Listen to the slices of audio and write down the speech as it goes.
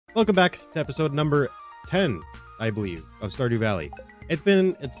Welcome back to episode number 10, I believe, of Stardew Valley. It's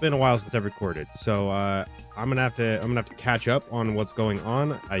been a while since I've recorded, so I'm gonna have to catch up on what's going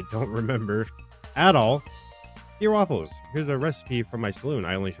on. I don't remember at all. Dear Waffles, here's a recipe from my saloon.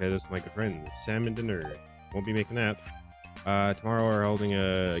 I only share this with my good friends. Salmon dinner. Won't be making that. Tomorrow we're holding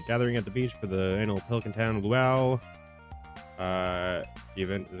a gathering at the beach for the annual Pelican Town Luau. The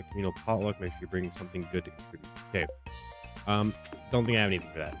event is a communal potluck. Make sure you bring something good to contribute. Okay. Don't think I have anything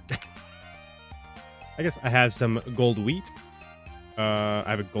for that. I guess I have some gold wheat. I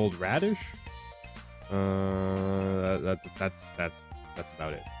have a gold radish. That's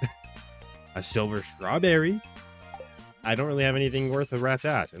about it. A silver strawberry. I don't really have anything worth a rat's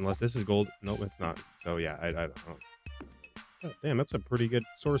ass, unless this is gold. Nope, it's not. So yeah, I don't know. Oh, damn, that's a pretty good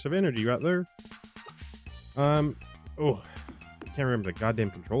source of energy right there. Oh, I can't remember the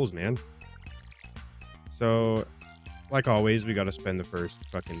goddamn controls, man. So, like always, we gotta spend the first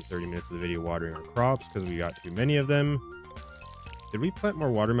fucking 30 minutes of the video watering our crops, because we got too many of them. Did we plant more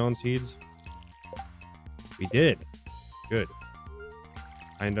watermelon seeds? We did. Good.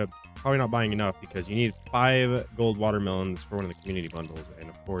 I end up probably not buying enough, because you need 5 gold watermelons for one of the community bundles, and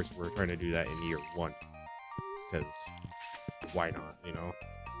of course, we're trying to do that in year 1. Because, why not, you know?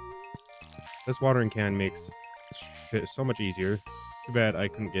 This watering can makes shit so much easier. Too bad I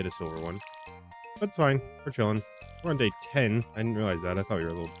couldn't get a silver one. But it's fine. We're chilling. We're on day 10. I didn't realize that. I thought we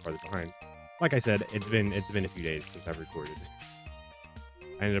were a little farther behind. Like I said, it's been a few days since I've recorded.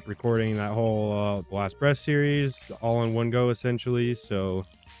 I ended up recording that whole The Last Breath series all in one go, essentially. So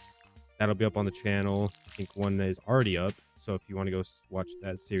that'll be up on the channel. I think one is already up. So if you want to go watch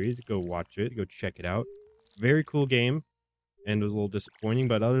that series, go watch it. Go check it out. Very cool game. And it was a little disappointing.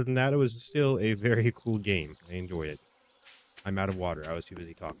 But other than that, it was still a very cool game. I enjoyed it. I'm out of water. I was too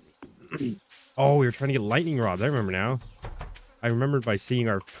busy talking. Oh, we were trying to get lightning rods. I remember now. I remembered by seeing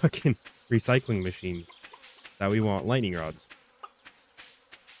our fucking recycling machines that we want lightning rods.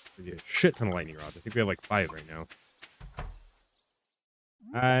 We get a shit ton of lightning rods. I think we have like 5 right now.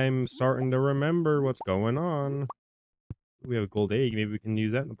 I'm starting to remember what's going on. We have a gold egg. Maybe we can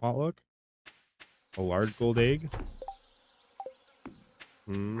use that in the potluck. A large gold egg.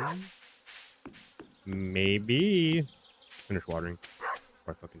 Maybe. Finish watering. Before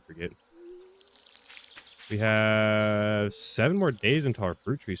I fucking forget. We have 7 more days until our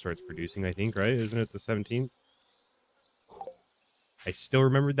fruit tree starts producing, I think, right? Isn't it the 17th? I still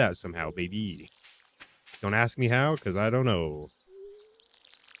remembered that somehow, baby. Don't ask me how, because I don't know.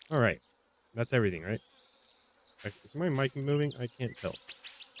 Alright. That's everything, right? Is my mic moving? I can't tell.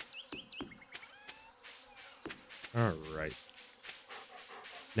 Alright.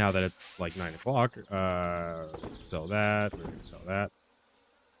 Now that it's like 9 o'clock, sell that, we're gonna sell that.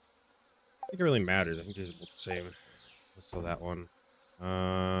 I think it really matters. I think these are both the same. Let's sell that one.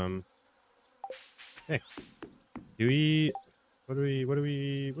 Hey. What are we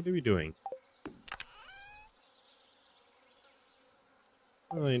doing?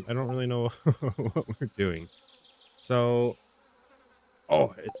 I don't really know what we're doing. So,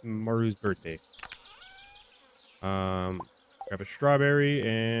 oh, it's Maru's birthday. Grab a strawberry,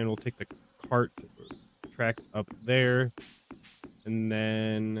 and we'll take the cart tracks up there, and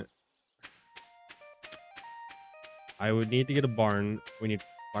then I would need to get a barn. We need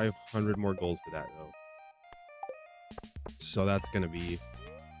 500 more gold for that, though. So that's gonna be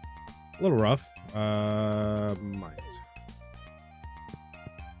a little rough. Mines.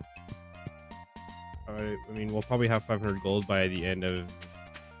 I mean, we'll probably have 500 gold by the end of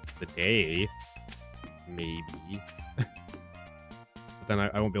the day, maybe. But then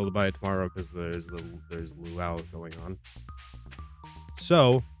I won't be able to buy it tomorrow because there's luau going on.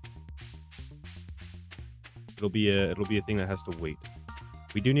 So it'll be a thing that has to wait.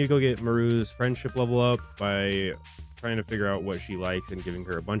 We do need to go get Maru's friendship level up by trying to figure out what she likes and giving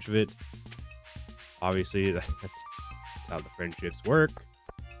her a bunch of it. Obviously, that's how the friendships work.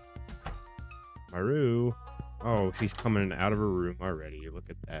 Maru. Oh, she's coming out of her room already. Look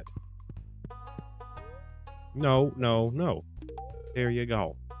at that. No, no, no. There you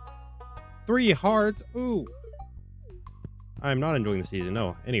go. 3 hearts. Ooh. I'm not enjoying the season.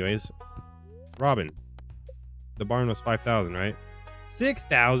 No. Anyways. Robin. The barn was 5,000, right?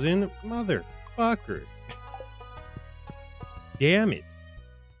 6,000? Motherfucker. Damn it.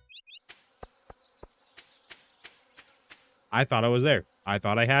 I thought I was there. I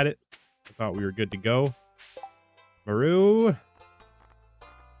thought I had it. I thought we were good to go. Maru.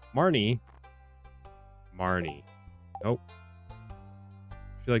 Marnie. Nope.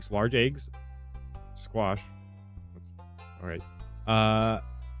 She likes large eggs. Squash. Alright.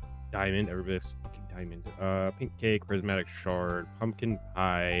 Diamond. Everybody's fucking diamond. Pink cake, prismatic shard, pumpkin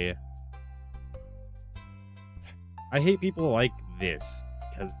pie. I hate people like this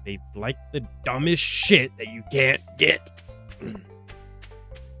because they like the dumbest shit that you can't get.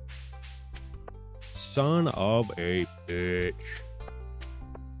 Son of a bitch.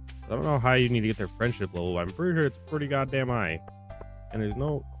 I don't know how you need to get their friendship level. I'm pretty sure it's pretty goddamn high. And there's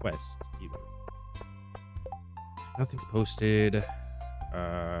no quest either. Nothing's posted. We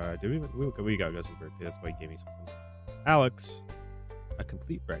got Gus's birthday. That's why he gave me something. Alex, a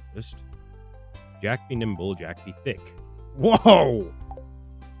complete breakfast. Jack be nimble, Jack be thick. Whoa!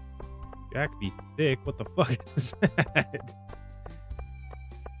 Jack be thick? What the fuck is that?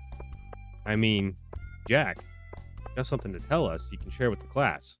 I mean, Jack, got something to tell us you can share with the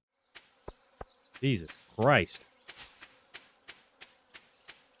class. Jesus Christ.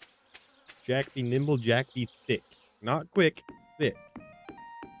 Jack be nimble, Jack be thick. Not quick, thick.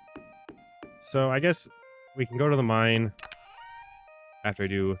 So I guess we can go to the mine after I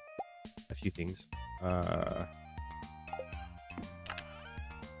do a few things. Did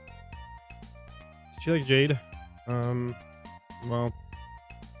she like jade? Well,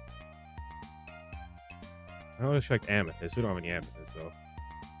 I don't know if she like amethyst. We don't have any amethyst, though.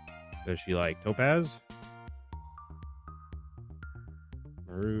 Does she like topaz?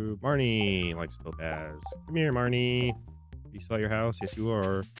 Marnie likes topaz. Come here, Marnie. You still at your house? Yes, you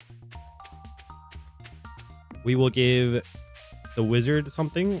are. We will give the wizard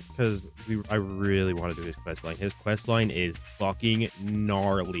something because I really want to do his quest line. His quest line is fucking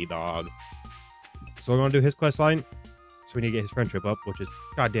gnarly, dog. So we're gonna do his quest line. So we need to get his friendship up, which is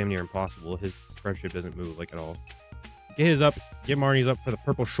goddamn near impossible. His friendship doesn't move like at all. Get his up. Get Marnie's up for the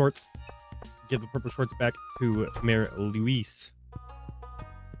purple shorts. Give the purple shorts back to Mayor Luis.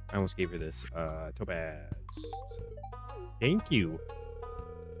 I almost gave her this. Topaz. Thank you.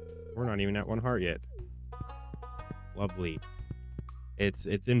 We're not even at 1 heart yet. Lovely. It's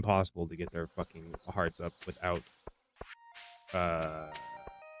impossible to get their fucking hearts up without their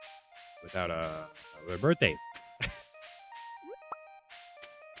birthday.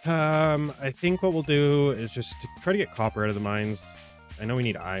 I think what we'll do is just to try to get copper out of the mines. I know we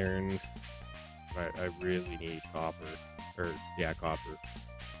need iron, but I really need copper. Copper.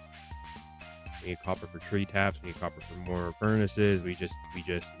 We need copper for tree taps. We need copper for more furnaces. We just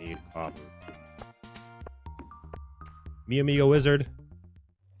need copper. Mi amigo wizard.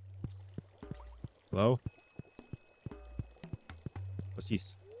 Hello? What's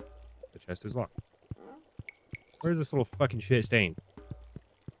this? The chest is locked. Where's this little fucking shit stain?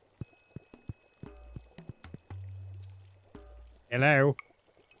 Hello?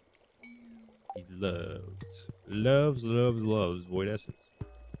 He loves void essence.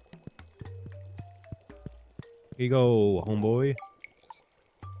 Here you go, homeboy.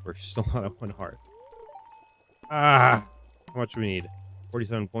 We're still not at 1 heart. Ah! How much do we need?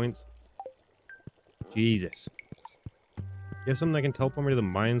 47 points? Jesus. You have something that can teleport me to the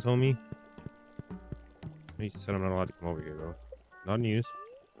mines, homie? I said I'm not allowed to come over here, though. Not in use.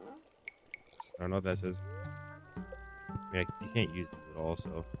 I don't know what that says. I mean, you can't use these at all,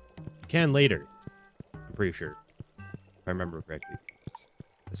 so... You can later. I'm pretty sure. If I remember correctly.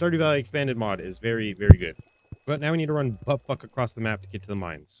 The Stardew Valley Expanded mod is very, very good. But now we need to run butt-fuck across the map to get to the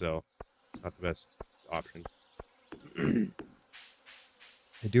mines, so... Not the best option. I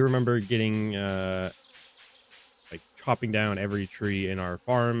do remember getting, like, chopping down every tree in our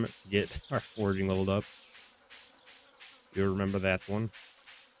farm to get our foraging leveled up. Do you remember that one?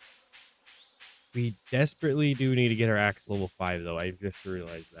 We desperately do need to get our axe level 5, though. I just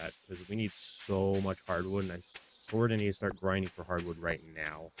realized that, because we need so much hardwood, and I sort of need to start grinding for hardwood right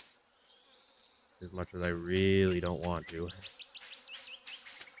now. As much as I really don't want to.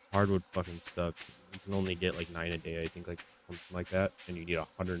 Hardwood fucking sucks. You can only get like 9 a day, I think, like something like that, and you need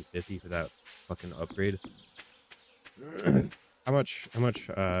 150 for that fucking upgrade. How much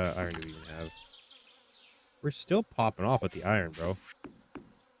iron do we even have? We're still popping off with the iron, bro.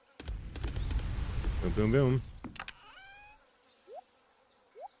 Boom, boom, boom.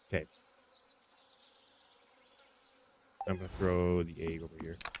 Okay. I'm gonna throw the egg over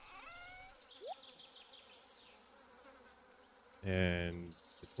here. And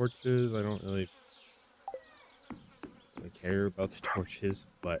the torches, I don't really care about the torches,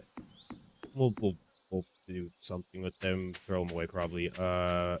 but we'll do something with them. Throw them away, probably.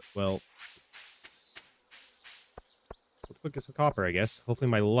 Well, let's go get some copper, I guess. Hopefully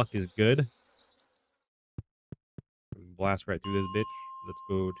my luck is good. Blast right through this bitch. Let's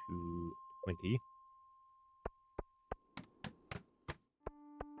go to 20.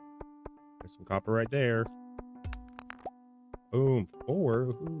 There's some copper right there. Boom. 4.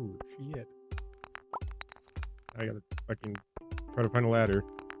 Ooh, shit. I gotta fucking try to find a ladder.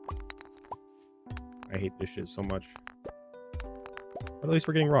 I hate this shit so much. But at least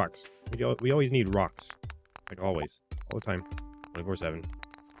we're getting rocks. We always need rocks. Like always. All the time. 24/7.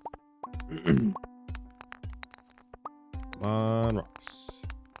 Come on, rocks.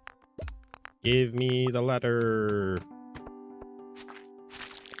 Give me the ladder.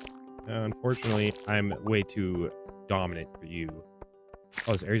 Unfortunately, I'm way too dominant for you.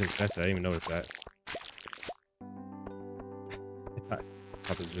 Oh, this area's infested. I didn't even notice that. I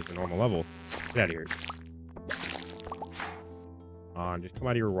thought this was just a normal level. Get out of here. Just come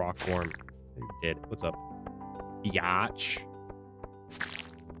out of your rock form. You're dead. What's up? Yatch.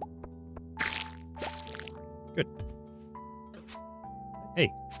 Good. Hey.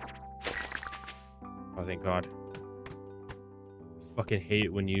 Oh, thank God. I fucking hate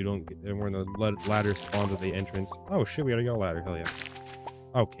it when you don't get there when the ladder spawns at the entrance. Oh shit, we gotta go ladder. Hell yeah.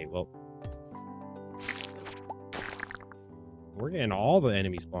 Okay, well. We're getting all the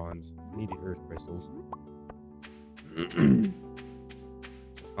enemy spawns. I need these earth crystals.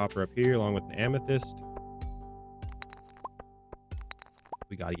 Copper up here along with an amethyst.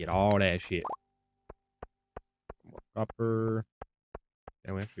 We gotta get all that shit. More copper.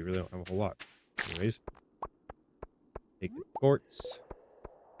 And we actually really don't have a whole lot. Anyways. Take the quartz. Is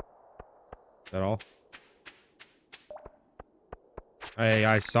that all? Hey,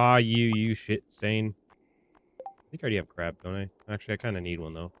 I saw you, you shit stain. I think I already have crab, don't I? Actually, I kind of need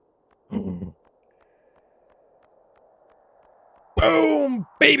one, though. Boom,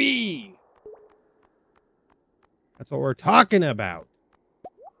 baby! That's what we're talking about.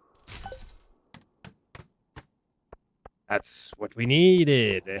 That's what we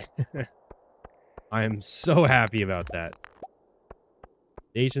needed. I'm so happy about that.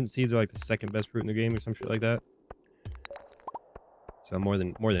 The ancient seeds are like the second best fruit in the game or some shit like that. So I'm more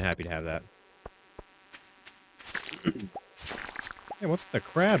than happy to have that. Hey, what's with the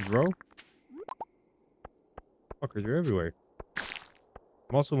crabs, bro? Fuckers are everywhere.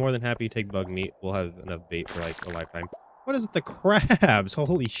 I'm also more than happy to take bug meat. We'll have enough bait for like a lifetime. What is with the crabs?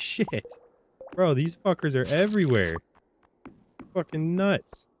 Holy shit. Bro, these fuckers are everywhere. Fucking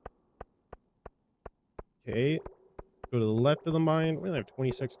nuts. Okay. Go to the left of the mine. We only have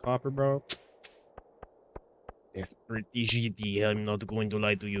 26 copper, bro. It's pretty shitty. I'm not going to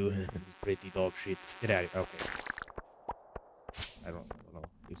lie to you. It's pretty dog shit. Get out of here. Okay. I don't know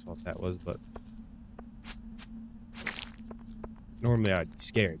whose fault that was, but normally I'd be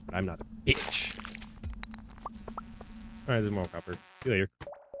scared, but I'm not a bitch. Alright, there's more copper. See you later.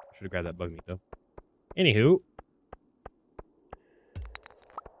 Should have grabbed that bug meat, though. Anywho.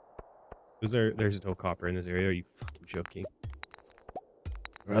 There's no copper in this area. Are you fucking joking?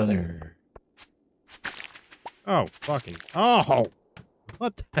 Brother. Oh, fucking. Oh!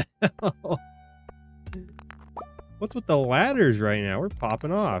 What the hell? What's with the ladders right now? We're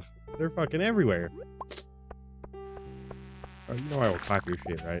popping off. They're fucking everywhere. Oh, you know I will clap your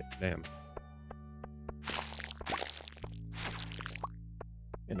shit, right? Damn.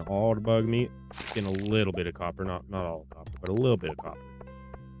 Getting all the bug meat. Getting a little bit of copper. Not all copper, but a little bit of copper.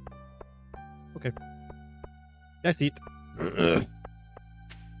 Okay. That's it. Already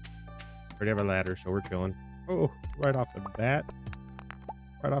have a ladder, so we're chilling. Oh, right off the bat.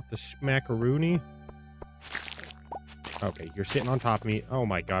 Right off the smackaroony. Okay, you're sitting on top of me. Oh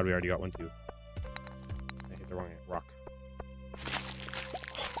my god, we already got one too. I hit the wrong rock.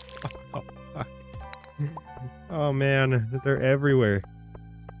 Oh, fuck. Oh man, they're everywhere.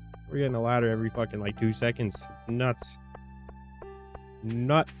 We're getting a ladder every fucking like 2 seconds. It's nuts.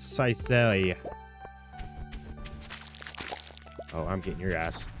 Nuts, I say. Oh, I'm getting your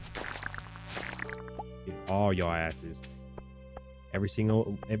ass. Get all y'all asses. Every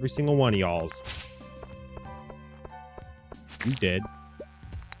single one of y'all's. You dead.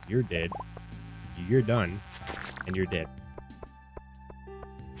 You're dead. You're done. And you're dead.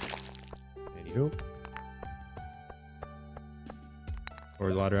 Anywho. Or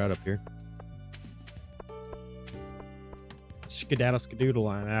the ladder out up here. Skedaddle skedoodle,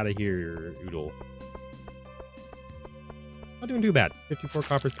 I'm out of here, oodle. Not doing too bad. 54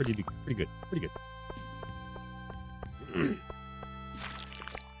 copper is pretty good. Pretty good.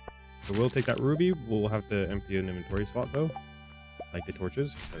 So we'll take that ruby. We'll have to empty an inventory slot though. Like the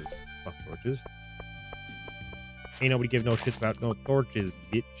torches, because fuck torches. Ain't nobody give no shits about no torches,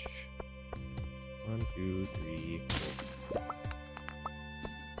 bitch. 1, 2, 3, 4.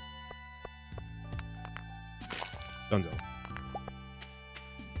 Dunzo.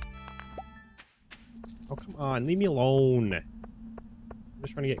 Oh, come on. Leave me alone. I'm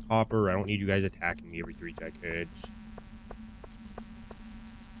just trying to get copper. I don't need you guys attacking me every 3 seconds.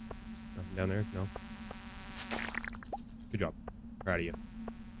 Nothing down there? No. Proud of you.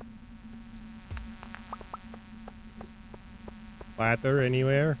 Ladder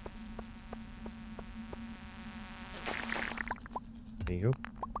anywhere? Anywho.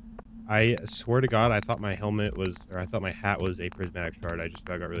 I swear to God, I thought my helmet was, or I thought my hat was a prismatic shard. I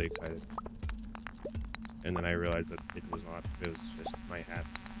got really excited. And then I realized that it was not. It was just my hat.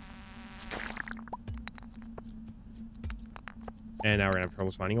 And now we're gonna have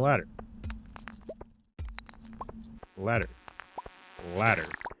trouble finding a ladder. Ladder. Ladder.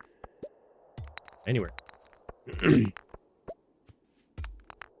 Anywhere.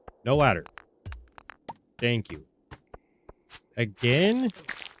 No ladder. Thank you. Again?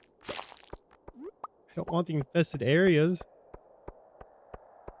 I don't want the infested areas.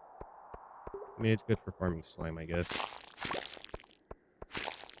 I mean, it's good for farming slime, I guess.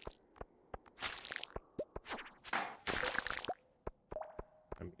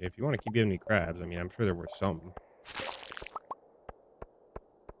 If you want to keep giving me crabs, I mean, I'm sure there were some.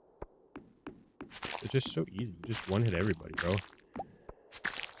 It's just so easy. You just one-hit everybody, bro.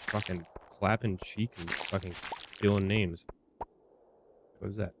 Fucking clapping cheeks and fucking stealing names. What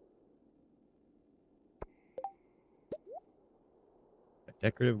is that? A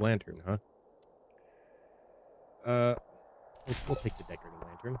decorative lantern, huh? We'll take the decorative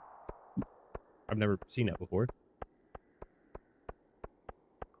lantern. I've never seen that before.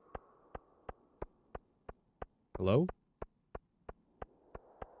 Hello?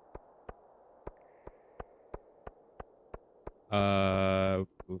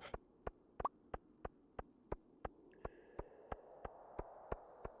 Oof.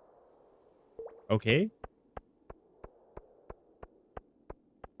 Okay.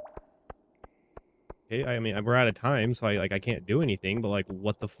 Okay, I mean, we're out of time, so I can't do anything, but like,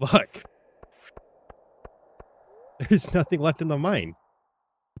 what the fuck? There's nothing left in the mine.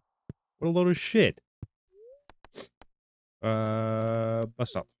 What a load of shit. Bus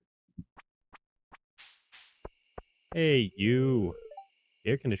stop. Hey, you.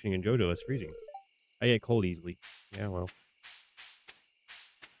 Air conditioning in JoJo is freezing. I get cold easily. Yeah, well.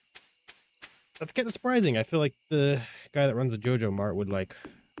 That's kind of surprising. I feel like the guy that runs the JoJo Mart would, like,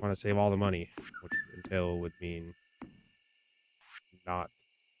 want to save all the money, which entail would mean not,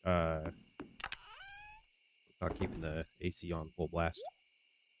 not keeping the AC on full blast.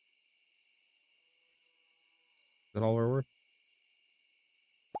 Is that all we're worth?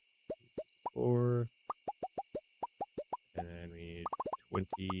 4. And then we need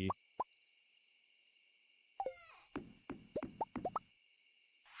 20.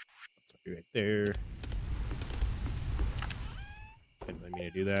 Right there. Didn't really mean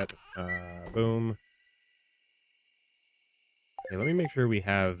to do that. Boom. Okay, let me make sure we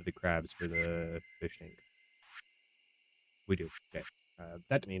have the crabs for the fish tank. We do. Okay.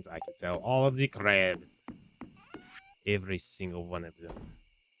 That means I can sell all of the crabs. Every single one of them.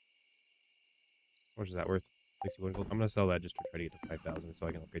 How much is that worth? 61 gold. I'm gonna sell that just to try to get to 5,000 so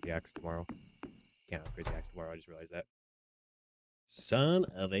I can upgrade the axe tomorrow. Can't upgrade the axe tomorrow, I just realized that. Son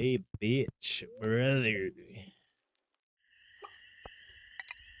of a bitch, brother.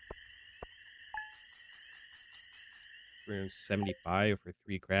 375 for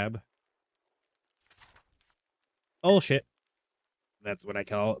 3 crab. Bullshit. That's what I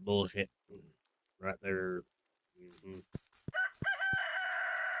call it, bullshit. Right there.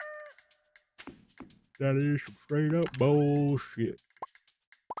 That is some straight up bullshit.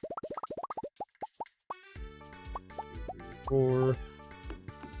 4.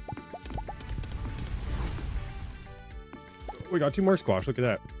 We got 2 more squash. Look at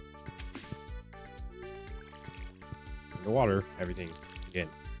that. In the water, everything. Again.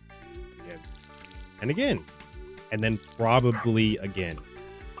 Again. And again. And then probably again.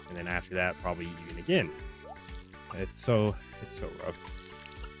 And then after that, probably even again. It's so rough.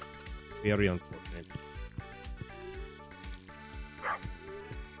 Very unfortunate.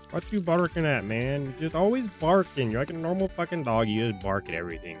 What you barking at, man? You're just always barking. You're like a normal fucking dog. You just bark at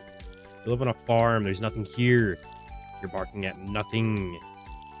everything. You live on a farm. There's nothing here. You're barking at nothing.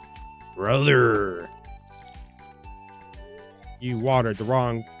 Brother. You watered the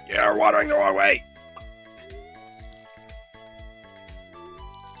wrong... You're watering the wrong way!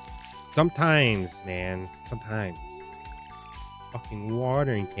 Sometimes, man. Sometimes. Fucking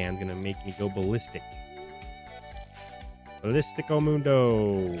watering can's gonna make me go ballistic. Ballistico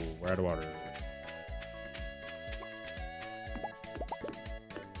mundo. We're out of water.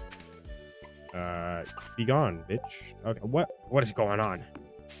 Be gone, bitch. Okay, what is going on?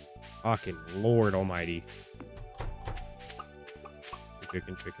 Fucking Lord Almighty.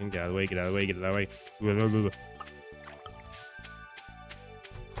 Chicken, get out of the way, get out of the way, get out of the way.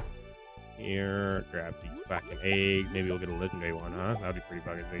 Here, grab these fucking eggs. Maybe we'll get a legendary one, huh? That'd be pretty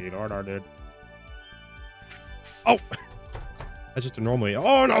fucking sweet. Hard, dude. Oh! That's just a normal egg.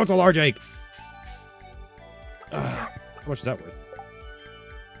 Oh, no, it's a large egg! How much is that worth?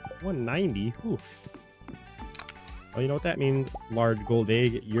 190? Whew. Well, you know what that means? Large gold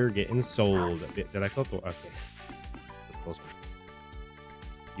egg, you're getting sold. Did I flip? Okay. That's close one.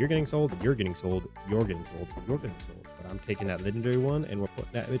 You're getting sold, you're getting sold, you're getting sold, you're getting sold. But I'm taking that legendary one and we're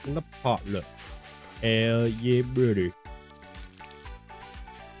putting that bitch in the pot. Look. Hell yeah, brother.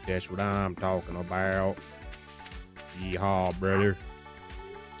 That's what I'm talking about. Yeehaw, brother.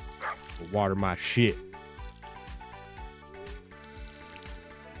 Water my shit.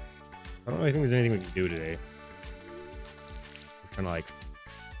 I don't really think there's anything we can do today. I'm trying to like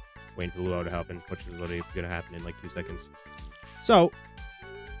wait for Luau to happen, which is literally gonna happen in like 2 seconds. So,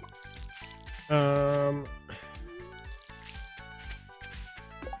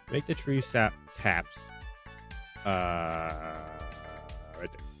 make the tree sap taps. Right there.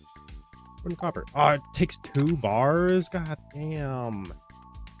 Wooden copper. Oh, it takes 2 bars. God damn. 1, 2,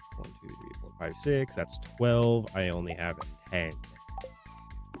 3, 4, 5, 6. That's 12. I only have 10.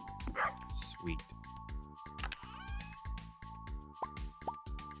 Sweet.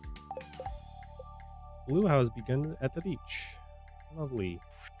 Blue house begun at the beach. Lovely.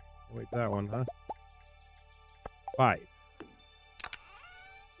 Wait for that one, huh? 5.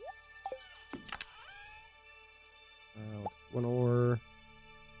 One ore.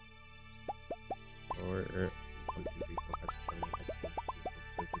 1, 2, 3, 4, 5,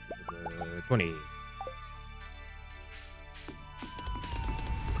 6, 7, 8, 20.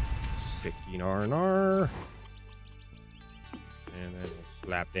 16 R&R. And then we'll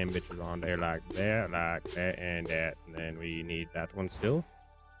slap them bitches on there like that, and that. And then we need that one still.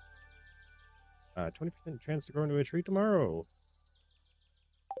 20% chance to grow into a tree tomorrow.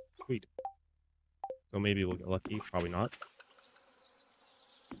 Sweet. So maybe we'll get lucky. Probably not.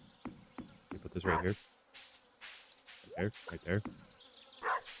 Let me put this right here. Right there. Right there.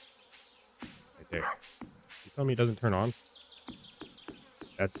 Right there. You tell me it doesn't turn on?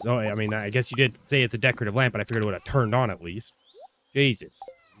 That's... Oh, I mean, I guess you did say it's a decorative lamp, but I figured it would have turned on at least. Jesus.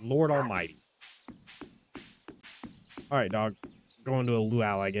 Lord Almighty. Alright, dog. Going to a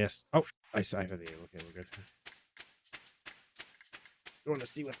luau, I guess. Oh, I saw it. Okay, we're good. Going to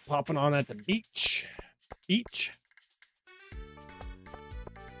see what's popping on at the beach. Beach.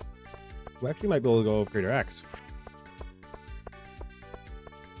 We actually might be able to go upgrade our axe.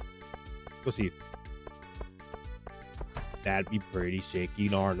 Go see. That'd be pretty sick.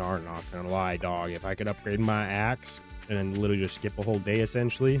 Not gonna lie, dog. If I could upgrade my axe and then literally just skip a whole day,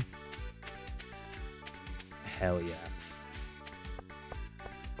 essentially. Hell yeah.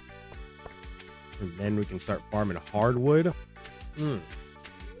 And then we can start farming hardwood. It's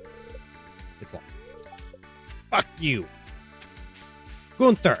long. Fuck you.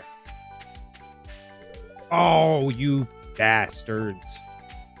 Gunther. Oh, you bastards.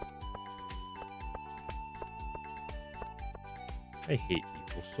 I hate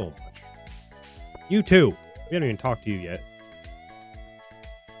people so much. You too. We haven't even talked to you yet.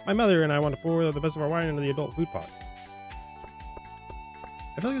 My mother and I want to pour the best of our wine into the adult food pot.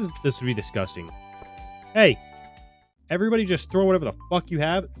 I feel like this would be disgusting. Hey, everybody just throw whatever the fuck you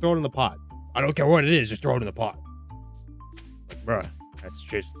have, throw it in the pot. I don't care what it is, just throw it in the pot. Like, bruh, that's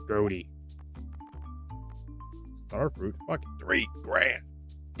just grody. Starfruit, fucking $3 grand.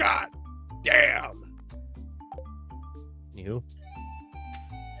 God damn. Anywho.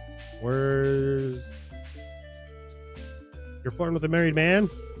 Where's... You're flirting with a married man?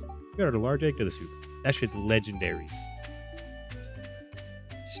 You got a large egg to the soup. That shit's legendary.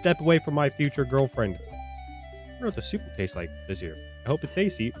 Step away from my future girlfriend. I wonder what the soup will taste like this year. I hope it's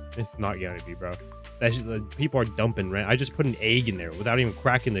tasty. It's not gonna be, bro. That shit, people are dumping rent. I just put an egg in there without even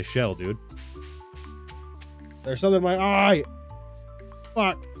cracking the shell, dude. There's something in my eye.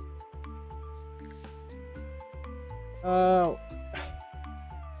 Fuck. Oh.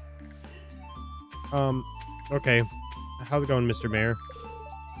 Okay. How's it going, Mr. Mayor?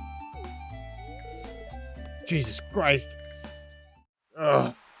 Jesus Christ.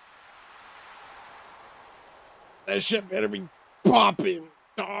 Ugh. That shit better be popping,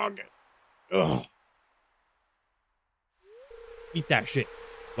 dog. Ugh. Eat that shit.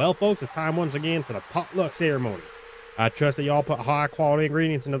 Well, folks, it's time once again for the potluck ceremony. I trust that y'all put high quality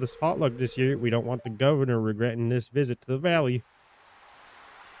ingredients into this potluck this year. We don't want the governor regretting this visit to the valley.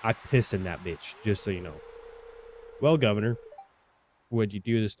 I piss in that bitch, just so you know. Well, Governor, would you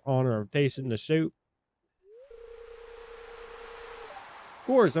do this honor of tasting the soup? Of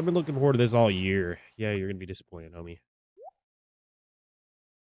course, I've been looking forward to this all year. Yeah, you're gonna be disappointed, homie.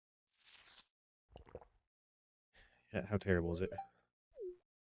 How terrible is it?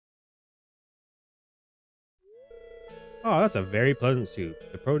 Oh, that's a very pleasant soup.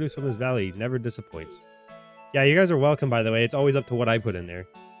 The produce from this valley never disappoints. Yeah, you guys are welcome, by the way. It's always up to what I put in there.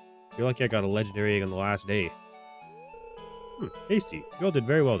 You're lucky I got a legendary egg on the last day. Tasty. You all did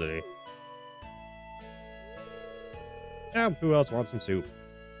very well today. Now, who else wants some soup?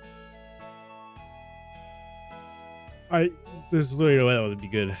 This is literally the way that would be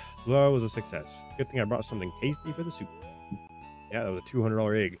good. Well, was a success. Good thing I brought something tasty for the soup. Yeah, that was a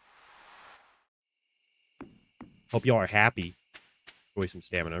 $200 egg. Hope y'all are happy. Waste some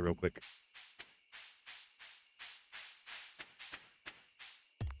stamina real quick.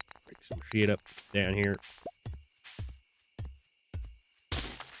 Break some shit up down here.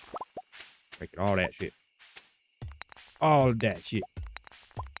 Break all that shit. All of that shit.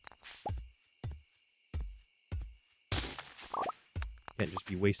 Can't just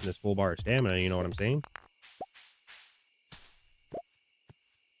be wasting this full bar of stamina, you know what I'm saying?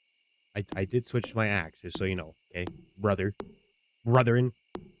 I did switch to my axe, just so you know, okay? Brotherin.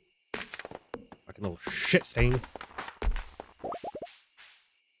 Fucking little shit stain.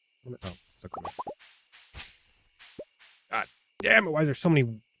 Oh, stuck on me. God damn it, why is there so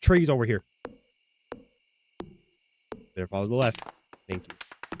many trees over here? Better follow the left. Thank you.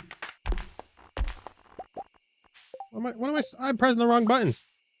 I'm pressing the wrong buttons.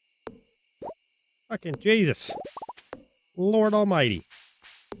 Fucking Jesus. Lord Almighty.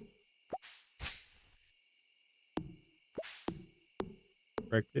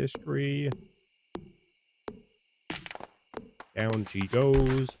 Break this tree. Down she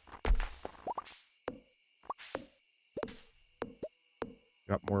goes.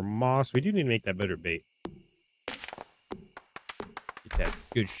 Got more moss. We do need to make that better bait. Get that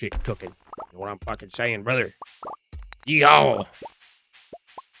good shit cooking. You know what I'm fucking saying, brother? Yeehaw!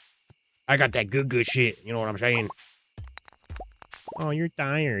 I got that good shit. You know what I'm saying? Oh, you're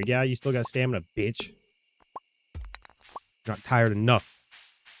tired. Yeah, you still got stamina, bitch. You're not tired enough.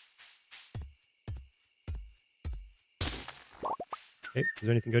 Okay, is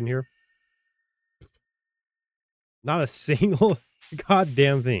there anything good in here? Not a single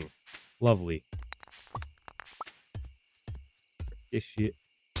goddamn thing. Lovely. This shit.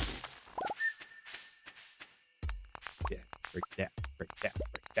 Yeah, break that, break that,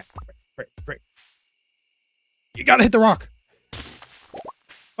 break that, break. You gotta hit the rock!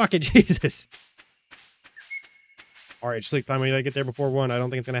 Fucking Jesus! Alright, sleep time. We gotta get there before 1. I don't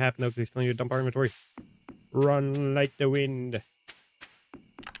think it's gonna happen though, because he's telling you to dump our inventory. Run like the wind.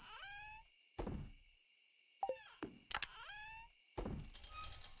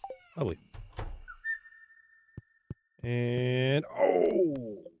 Lovely. And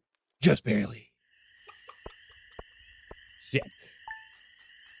oh, just barely. Shit.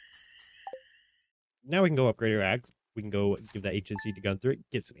 Now we can go upgrade our axe. We can go give that ancient seed to Gunther.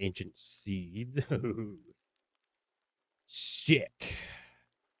 Get some ancient seeds. Shit.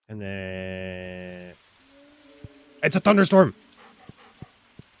 And then it's a thunderstorm.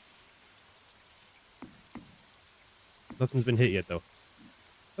 Nothing's been hit yet though.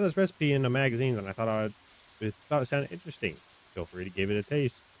 I saw this recipe in a magazine and I thought it sounded interesting. Go for it. He gave it a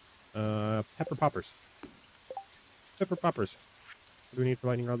taste. Pepper poppers. Pepper poppers. What do we need for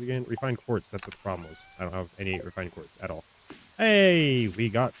lightning rods again? Refined quartz. That's what the problem was. I don't have any refined quartz at all. Hey, we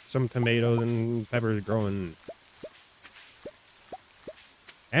got some tomatoes and peppers growing.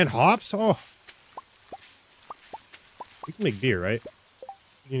 And hops? Oh. We can make beer, right?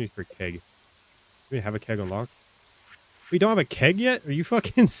 We need for a keg. Do we have a keg unlocked? We don't have a keg yet? Are you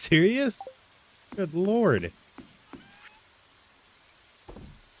fucking serious? Good lord.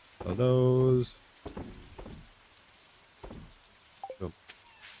 So those. Boom.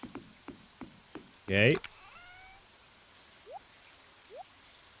 Okay.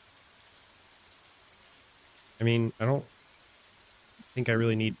 I mean, I don't think I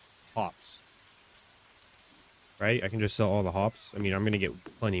really need hops. Right? I can just sell all the hops. I mean, I'm going to get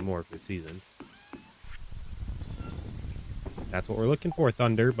plenty more for the season. That's what we're looking for,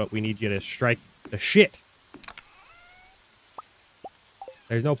 Thunder, but we need you to strike the shit.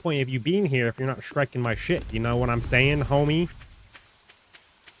 There's no point of you being here if you're not striking my shit. You know what I'm saying, homie?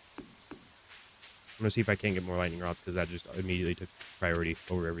 I'm going to see if I can get more lightning rods, because that just immediately took priority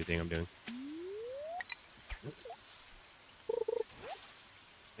over everything I'm doing.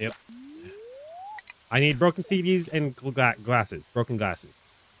 Yep. I need broken CDs and glasses. Broken glasses.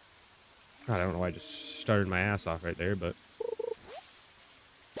 God, I don't know why I just started my ass off right there, but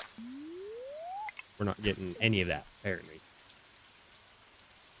we're not getting any of that, apparently.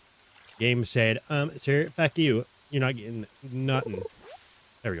 Game said, sir, fuck you. You're not getting nothing.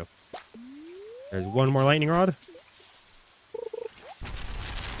 There we go. There's one more lightning rod.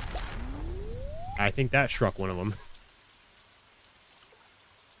 I think that struck one of them.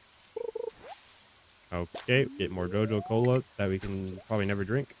 Okay, get more Jojo Cola that we can probably never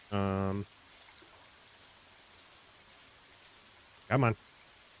drink. Come on.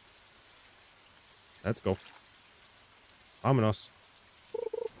 Let's go. Vámonos.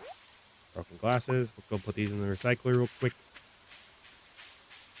 Broken glasses. Let's go put these in the recycler real quick.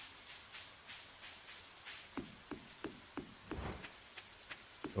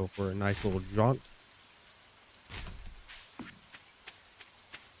 Go for a nice little jaunt.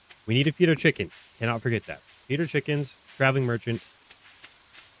 We need to feed our chickens. Cannot forget that. Feed our chickens, traveling merchant.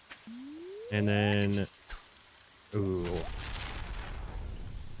 And then... Ooh.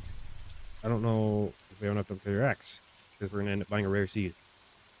 I don't know if we don't have to upgrade our axe. Because we're going to end up buying a rare seed.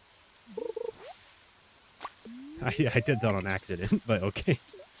 I did that on accident, but okay.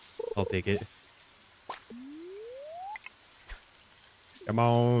 I'll take it. Come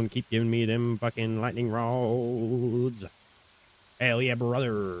on, keep giving me them fucking lightning rods. Hell yeah,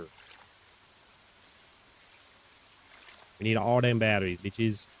 brother. We need all them batteries,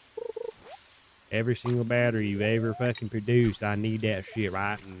 bitches. Every single battery you've ever fucking produced, I need that shit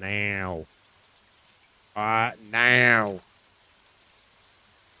right now. Right now.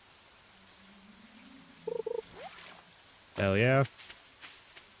 Hell yeah.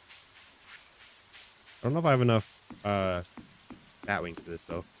 I don't know if I have enough bat wings for this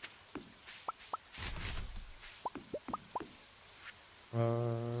though.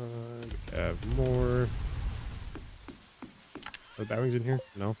 Have more. Are bat wings in here?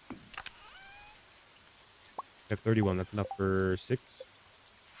 No. I have 31. That's enough for 6.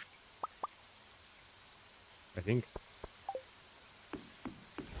 I think.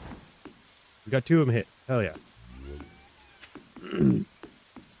 We got 2 of them hit. Hell yeah.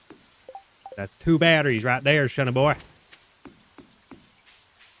 That's 2 batteries right there, shunny boy.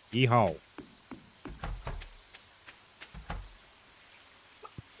 Yeehaw.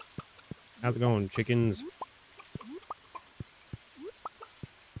 How's it going, chickens?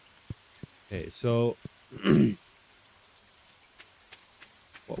 Okay, so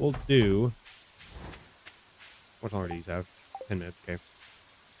what we'll do... What long do these have? 10 minutes, okay.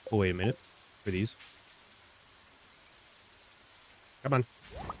 We'll wait a minute for these. Come on.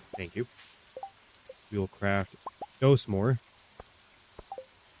 Thank you. We will craft dose more.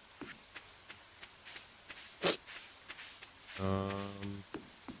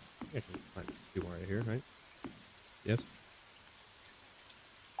 I can find 2 more right here, right? Yes?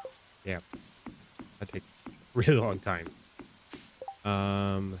 Yeah. That takes a really long time.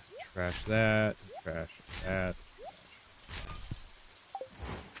 Trash that. Trash that.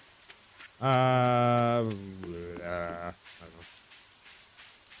 I don't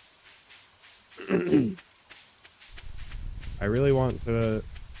know. I really want to...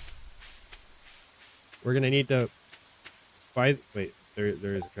 We're gonna need to buy... Wait, there is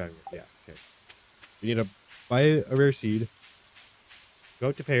a dragon. Yeah, okay. We need to buy a rare seed, go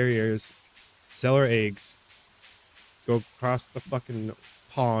up to Perrier's, sell our eggs, go across the fucking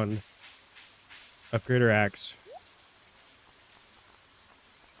pond, upgrade our axe.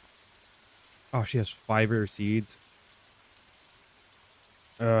 Oh, she has 5 rare seeds.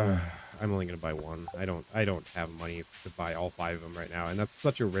 I'm only gonna buy 1. I don't have money to buy all 5 of them right now, and that's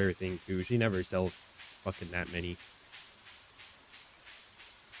such a rare thing too. She never sells fucking that many.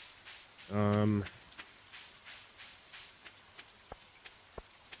 I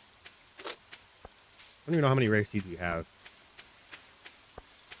don't even know how many rare seeds we have.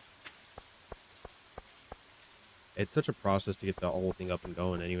 It's such a process to get the whole thing up and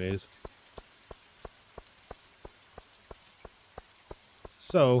going anyways.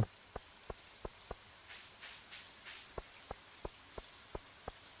 So,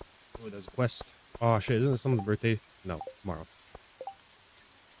 oh, there's a quest. Oh shit, isn't it someone's birthday? No, tomorrow.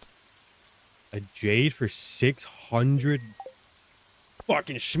 A jade for 600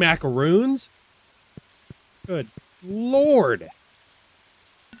 fucking schmackaroons? Good lord.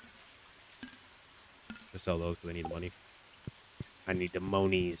 To sell those because I need the money. I need the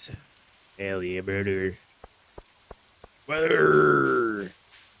monies. Hell yeah, brother. Brother.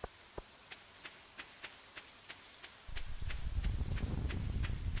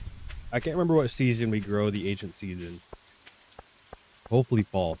 I can't remember what season we grow the ancient seeds in. Hopefully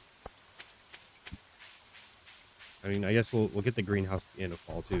fall. I mean, I guess we'll get the greenhouse at the end of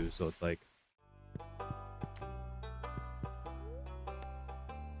fall too, so it's like...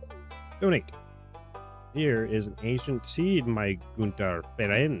 Donate. Here is an ancient seed, my Gunter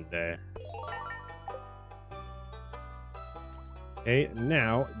friend. Okay,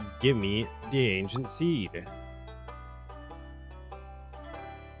 now give me the ancient seed.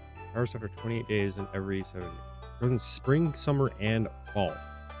 Harvest after 28 days in every 7 years. Grows in spring, summer, and fall.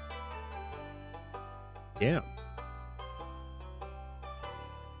 Damn.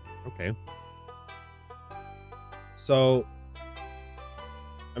 Okay. So,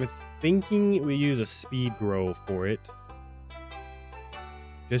 I'm thinking we use a speed grow for it.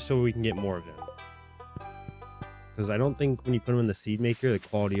 Just so we can get more of them. Because I don't think when you put them in the seed maker, the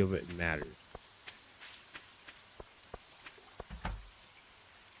quality of it matters.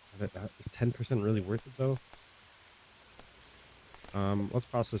 Is 10% really worth it, though? Let's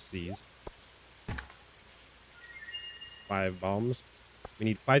process these. 5 bombs. We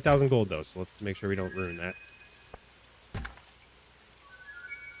need 5,000 gold, though, so let's make sure we don't ruin that.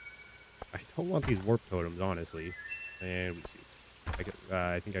 I don't want these warp totems, honestly. And we seeds.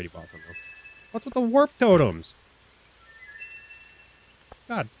 I think I already bought some, though. What's with the warp totems?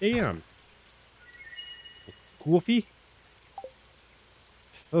 God damn. Goofy?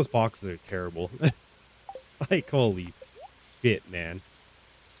 Those boxes are terrible. Like, holy shit, man.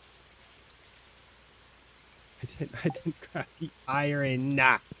 I didn't grab the iron.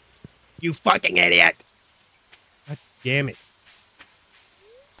 Nah. You fucking idiot! God damn it.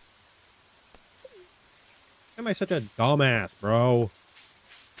 Why am I such a dumbass, bro?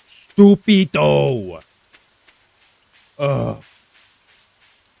 Stupido! Ugh.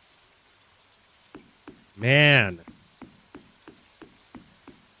 Man.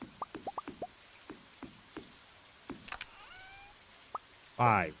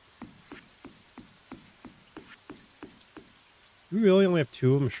 5. Do we really only have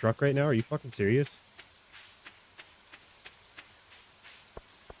 2 of them struck right now? Are you fucking serious?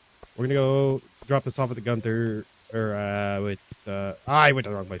 We're gonna go drop this off at the Gunther, or, I went to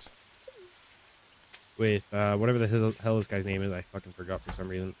the wrong place. With, whatever the hell this guy's name is. I fucking forgot for some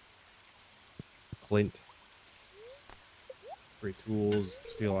reason. Clint. Great tools,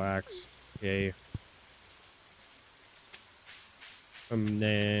 steel axe. Okay. And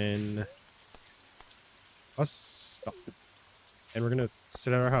then us stop. And we're gonna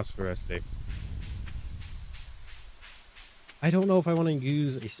sit at our house for the rest of the day. I don't know if I want to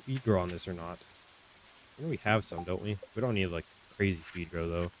use a speed grow on this or not. I know we have some, don't we? We don't need like crazy speed grow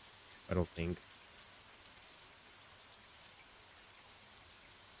though. I don't think.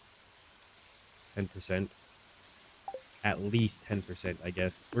 10%. At least 10%, I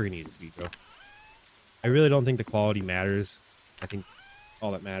guess. We're gonna use a speed grow. I really don't think the quality matters. I think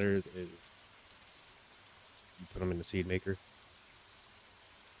all that matters is you put them in the seed maker.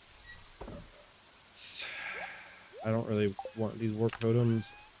 I don't really want these warp totems.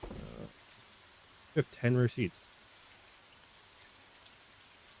 We have 10 rare seeds.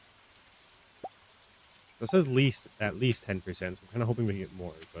 So it says at least 10%, so I'm kind of hoping we get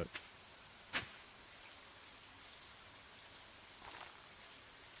more, but...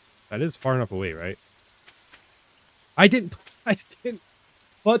 That is far enough away, right? I didn't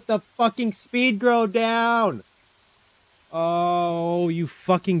put the fucking speed grow down! Oh, you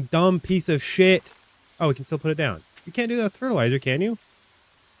fucking dumb piece of shit. Oh, we can still put it down. You can't do that with fertilizer, can you?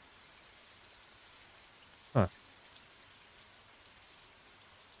 Huh.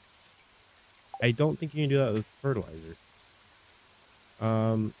 I don't think you can do that with fertilizer.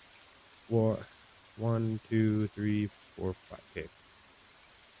 Well, 1, 2, 3, 4, 5. Okay.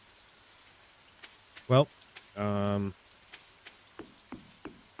 Well,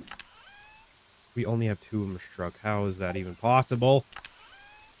 we only have 2 of them struck. How is that even possible?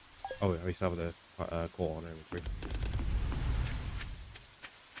 Oh, we still have the coal on inventory.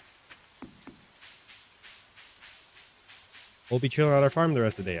 We'll be chilling at our farm the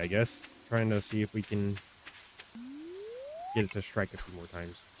rest of the day, I guess. Trying to see if we can get it to strike a few more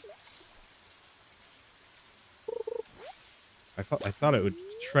times. I thought it would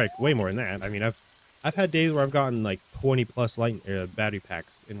strike way more than that. I mean, I've had days where I've gotten like 20 plus battery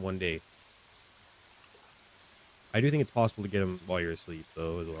packs in one day. I do think it's possible to get them while you're asleep,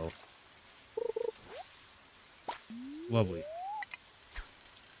 though, as well. Lovely.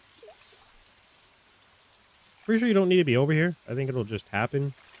 Pretty sure you don't need to be over here. I think it'll just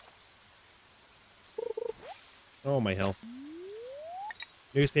happen. Oh, my hell.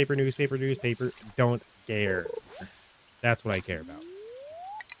 Newspaper, newspaper, newspaper. Don't care. That's what I care about.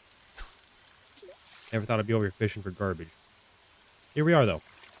 Never thought I'd be over here fishing for garbage. Here we are, though.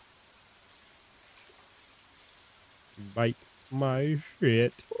 Bite my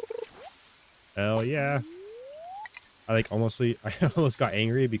shit. Hell yeah. I almost got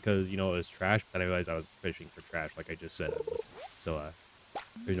angry because, you know, it was trash, but then I realized I was fishing for trash like I just said I was. So,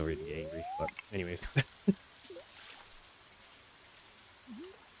 there's no reason to get angry. But, anyways.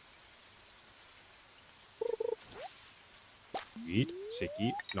 Sweet.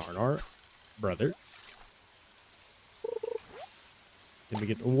 Sicky, Narnar, brother. Can we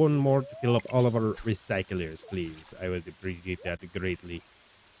get one more to fill up all of our recyclers, please? I would appreciate that greatly.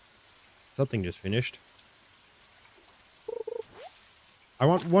 Something just finished. I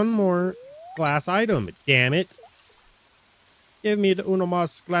want one more glass item, damn it. Give me the uno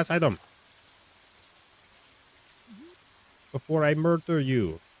mas glass item. Before I murder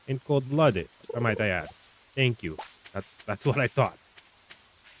you in cold blood, might I add. Thank you. That's what I thought.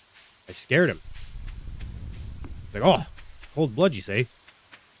 I scared him. Like, oh, cold blood, you say?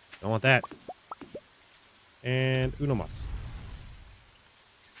 Don't want that. And uno mas.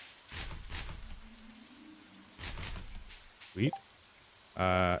 Sweet.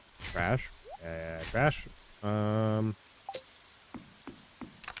 Trash. Trash. I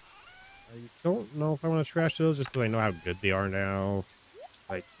don't know if I want to trash those just because I know how good they are now.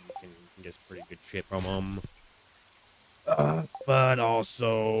 Like, you can get pretty good shit from them. But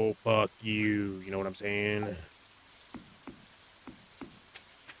also, fuck you. You know what I'm saying?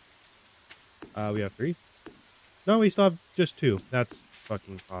 We have 3? No, we still have just 2. That's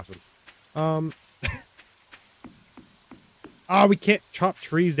fucking awesome. We can't chop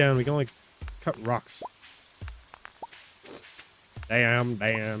trees down. We can only cut rocks. Damn.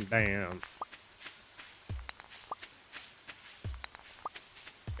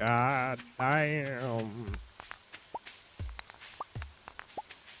 God damn.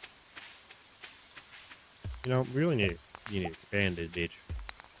 You know, we really need to expand this bitch.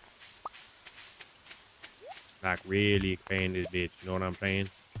 Like, really expand this bitch. You know what I'm saying?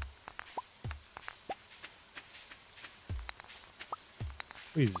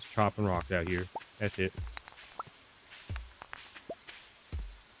 We're just chopping rocks out here. That's it.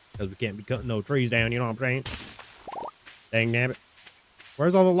 Because we can't be cutting no trees down, you know what I'm saying? Dang nabbit.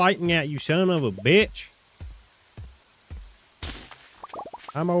 Where's all the lightning at, you son of a bitch?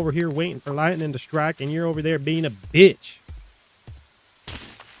 I'm over here waiting for lightning to strike, and you're over there being a bitch.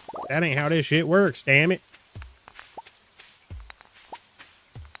 That ain't how this shit works, damn it.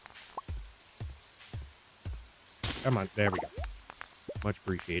 Come on, there we go. Much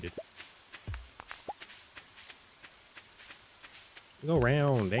appreciated. Go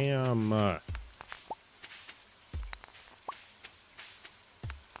around, damn. The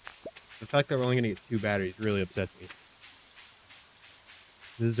fact that we're only gonna get 2 batteries really upsets me.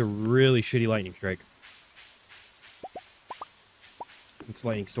 This is a really shitty lightning strike. It's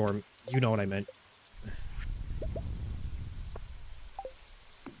lightning storm. You know what I meant.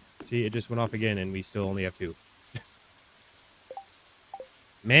 See, it just went off again, and we still only have 2.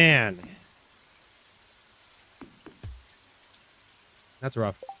 Man. That's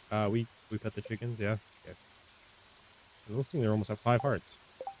rough. We cut the chickens, yeah. Okay. Those things almost have 5 hearts.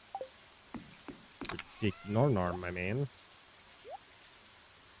 Sick Narnar, my man.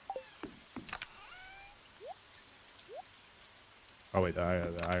 Oh wait, the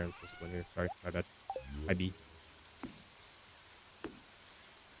iron's supposed to go in here. Sorry, my bad. My B.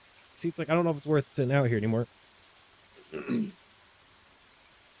 See, it's like I don't know if it's worth sitting out here anymore. It's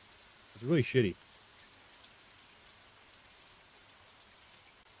really shitty.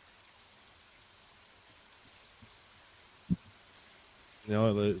 You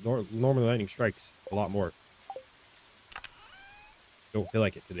know, normally lightning strikes a lot more. Don't feel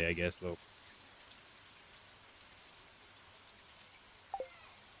like it today, I guess, though.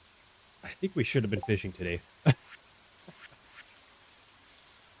 I think we should have been fishing today.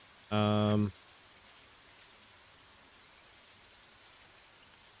 Oh,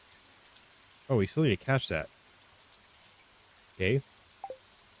 we still need to catch that. Okay.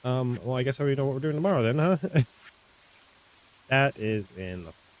 Well, I guess I already know what we're doing tomorrow then, huh? That is in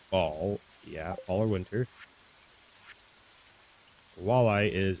the fall. Yeah, fall or winter.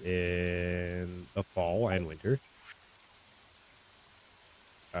 Walleye is in the fall and winter.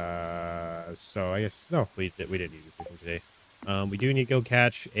 So I guess no, we didn't need to be fishing today. We do need to go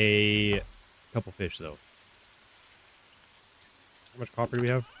catch a couple fish though. How much copper do we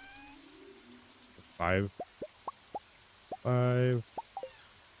have? 5. 5.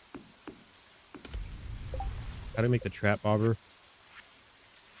 How to make the trap bobber?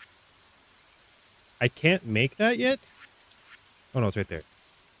 I can't make that yet? Oh no, it's right there.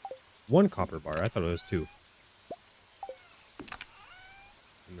 1 copper bar. I thought it was 2.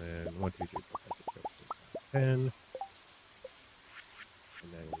 And then 1, 2, 3, 4, 5, 6, 7, 8, 9, 10.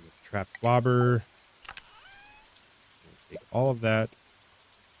 And then we get the trap bobber. Take all of that.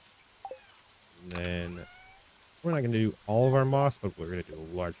 And then we're not going to do all of our moss, but we're going to do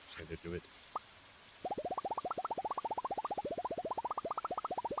a large percentage of it.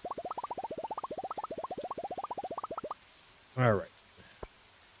 All right.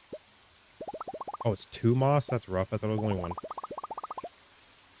 Oh, it's 2 moss? That's rough. I thought it was only 1.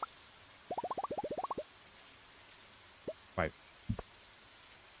 Five.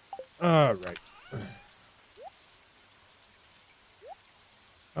 Alright.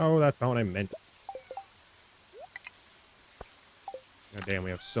 Oh, that's not what I meant. God damn,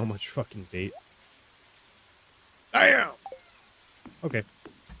 we have so much fucking bait. Damn! Okay.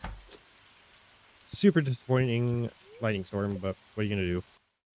 Super disappointing lightning storm, but what are you gonna do?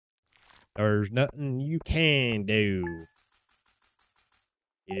 There's nothing you can do.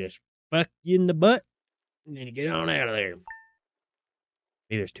 You just fuck you in the butt, and then you get on out of there.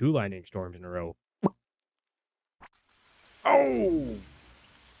 Hey, there's 2 lightning storms in a row. Oh!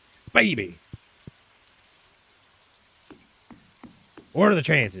 Baby! What are the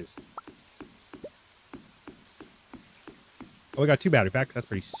chances? Oh, we got 2 battery packs. That's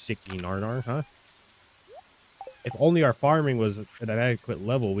pretty sicky narnar, huh? If only our farming was at an adequate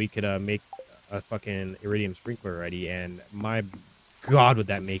level, we could make a fucking iridium sprinkler ready, and my god, would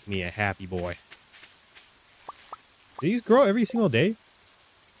that make me a happy boy. Do these grow every single day?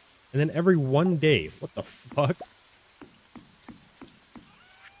 And then every 1 day? What the fuck?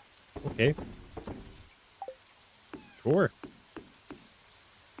 Okay. Sure.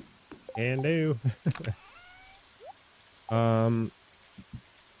 Can do.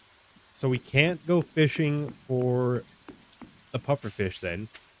 So we can't go fishing for the pufferfish then,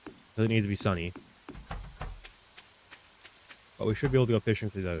 because it needs to be sunny. But we should be able to go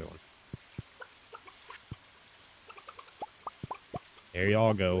fishing for the other one. There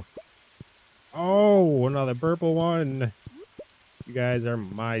y'all go. Oh, another purple one. You guys are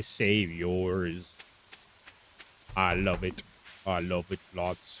my saviors. I love it. I love it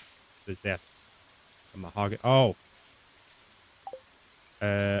lots. What is that? A mahogany. Oh.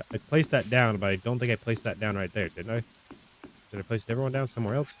 I placed that down, but I don't think I placed that down right there, didn't I? Did I place everyone down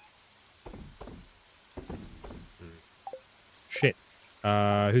somewhere else? Shit.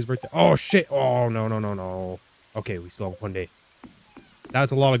 Whose birthday? Oh, shit. Oh, no, no, no, no. Okay, we still have 1 day.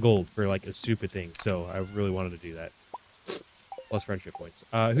 That's a lot of gold for, like, a super thing, so I really wanted to do that. Plus friendship points.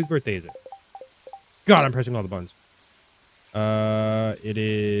 Whose birthday is it? God, I'm pressing all the buttons. It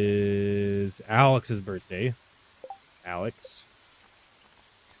is Alex's birthday. Alex.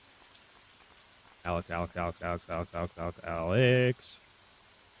 Alex.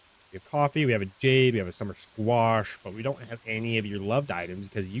 We have coffee, we have a jade, we have a summer squash, but we don't have any of your loved items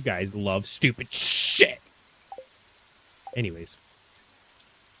because you guys love stupid shit. Anyways.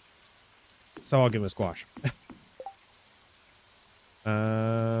 So I'll give him a squash.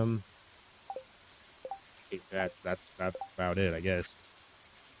 That's about it, I guess.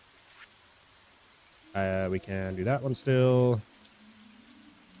 We can do that one still.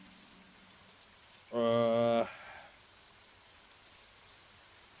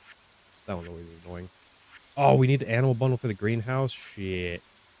 That one was annoying. Oh, we need the animal bundle for the greenhouse? Shit.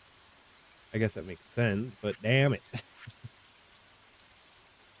 I guess that makes sense, but damn it.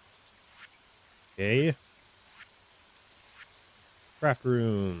 Okay. Craft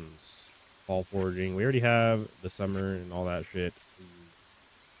rooms. Fall foraging. We already have the summer and all that shit. We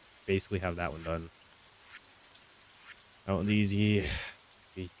basically have that one done. That one's easy.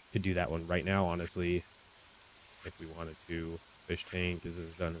 We could do that one right now, honestly. If we wanted to. Fish tank is as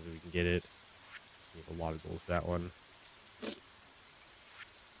done as we can get it. We have a lot of gold for that one. We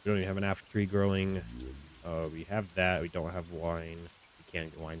don't even have an apple tree growing. We have that. We don't have wine. We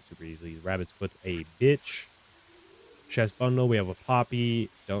can't get wine super easily. Rabbit's foot's a bitch. Chest bundle. We have a poppy.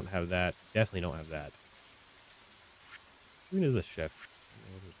 Don't have that. Definitely don't have that. Who is this chef? I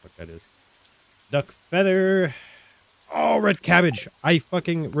don't know who the fuck that is. Duck feather. Oh, red cabbage. I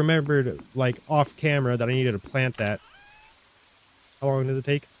fucking remembered, like, off camera that I needed to plant that. How long does it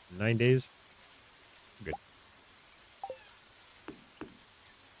take? 9 days? Good.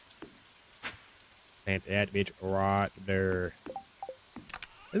 Plant that bitch right there.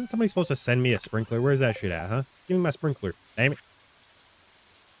 Isn't somebody supposed to send me a sprinkler? Where's that shit at, huh? Give me my sprinkler. Damn it.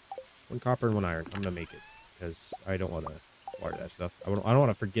 1 copper and 1 iron. I'm gonna make it. Because I don't want to water that stuff. I don't want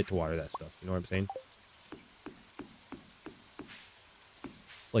to forget to water that stuff. You know what I'm saying?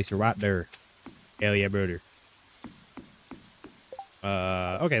 Place her right there. Hell yeah, brother.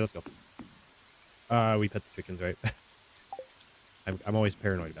 Okay, let's go. We pet the chickens, right? I'm always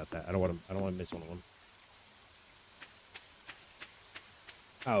paranoid about that. I don't want to miss one of them.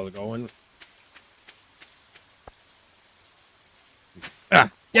 How's it going? Ah,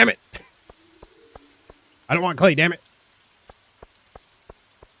 damn it! I don't want clay, damn it!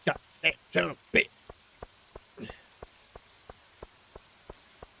 God damn, son of a bitch!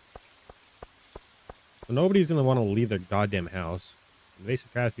 So nobody's gonna want to leave their goddamn house.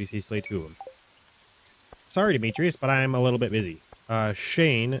 Invasive crab species, slay 2 of them. Sorry, Demetrius, but I'm a little bit busy.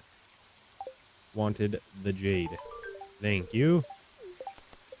 Shane wanted the jade. Thank you.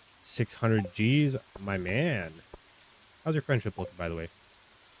 600 G's, my man. How's your friendship looking, by the way?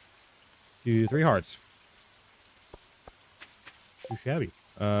 3 hearts. Too shabby.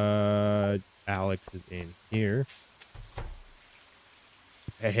 Alex is in here.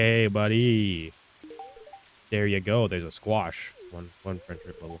 Hey, buddy. There you go. There's a squash. One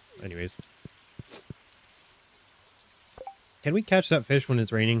friendship level. Anyways. Can we catch that fish when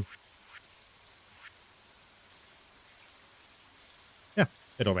it's raining? Yeah,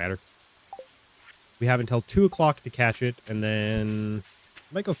 it don't matter. We have until 2 o'clock to catch it, and then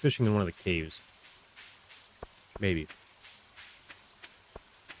I might go fishing in one of the caves. Maybe.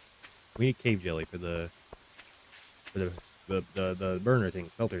 We need cave jelly for the burner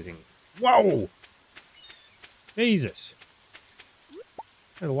thing, filter thing. Whoa! Jesus.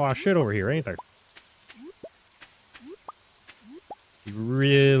 There's a lot of shit over here, ain't there? We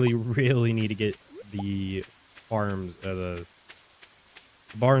really, really need to get the farms, the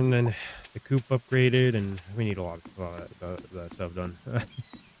barn and the coop upgraded, and we need a lot of that stuff done.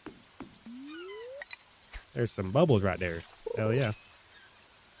 There's some bubbles right there. Hell yeah.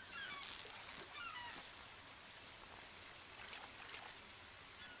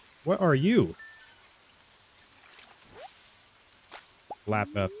 What are you?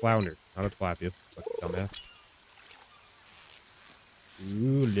 Flounder. Not a tilapia. Fucking dumbass.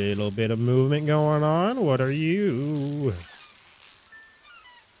 Ooh, little bit of movement going on. What are you?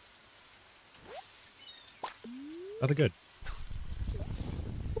 Nothing good.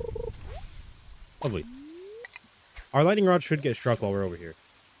 Lovely. Our lightning rod should get struck while we're over here.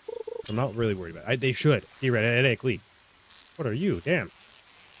 I'm not really worried about it. They should, theoretically. What are you? Damn.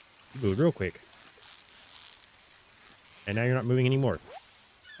 You moved real quick. And now you're not moving anymore.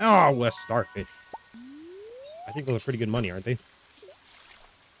 Oh, a starfish. I think those are pretty good money, aren't they?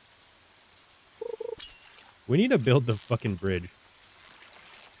 We need to build the fucking bridge.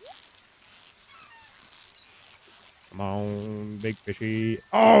 Come on, big fishy.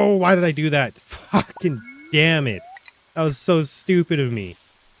 Oh, why did I do that? Fucking damn it. That was so stupid of me.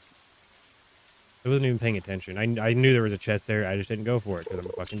 I wasn't even paying attention. I knew there was a chest there. I just didn't go for it because I'm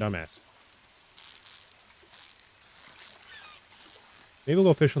a fucking dumbass. Maybe we'll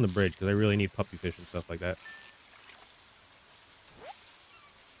go fish on the bridge because I really need puppy fish and stuff like that.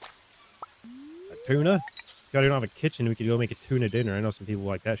 A tuna? If I don't have a kitchen, we could go make a tuna dinner. I know some people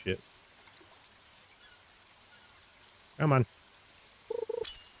like that shit. Come on.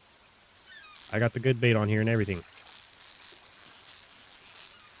 I got the good bait on here and everything.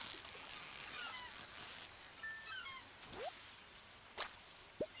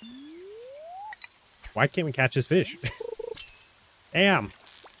 Why can't we catch this fish? Damn.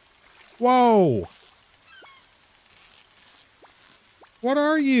 Whoa. What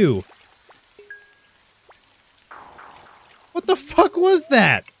are you? What the fuck was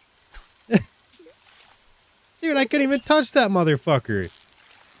that? Dude, I couldn't even touch that motherfucker.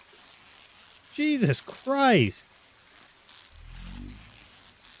 Jesus Christ.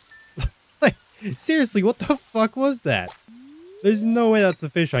 Like, seriously, what the fuck was that? There's no way that's the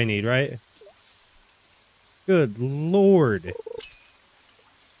fish I need, right? Good lord.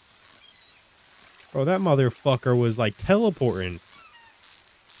 Bro, that motherfucker was like teleporting.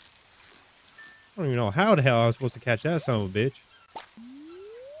 I don't even know how the hell I was supposed to catch that son of a bitch.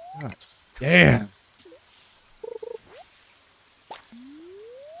 God damn.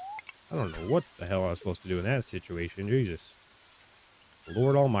 I don't know what the hell I was supposed to do in that situation. Jesus.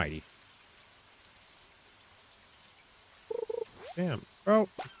 Lord almighty. Damn, bro.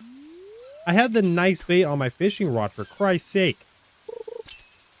 I had the nice bait on my fishing rod, for Christ's sake.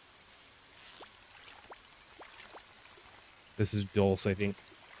 This is dulse, I think.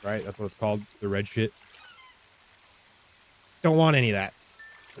 Right? That's what it's called. The red shit. Don't want any of that.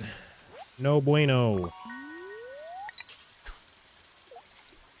 No bueno.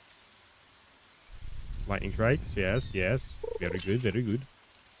 Lightning strikes. Yes, yes. Very good, very good.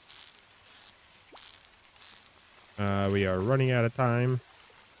 We are running out of time.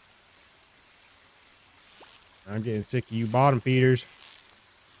 I'm getting sick of you bottom feeders.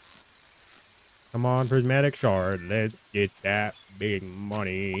 Come on, prismatic shard. Let's get that big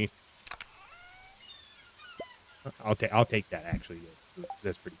money. I'll take that actually.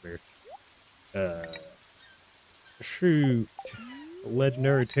 That's pretty fair. Shoot.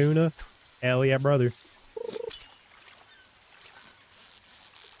 Legendary tuna. Hell yeah, brother.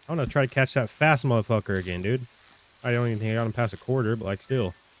 I'm gonna try to catch that fast motherfucker again, dude. I don't even think I got him past a quarter, but like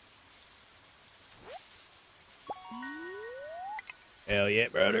still. Hell yeah,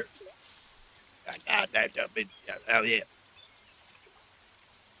 brother. God, that bitch. Oh, yeah.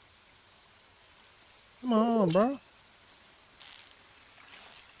 Come on, bro.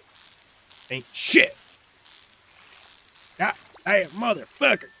 Ain't shit. God damn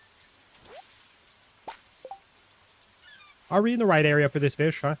motherfucker. Are we in the right area for this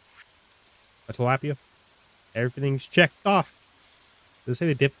fish, huh? A tilapia? Everything's checked off. Does it say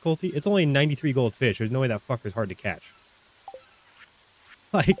the difficulty? It's only 93 gold fish. There's no way that fucker's hard to catch.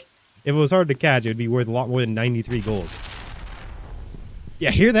 Like, if it was hard to catch, it would be worth a lot more than 93 gold.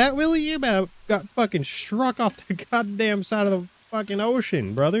 Yeah, hear that, Willie? You about got fucking struck off the goddamn side of the fucking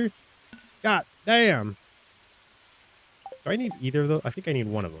ocean, brother. God damn. Do I need either of those? I think I need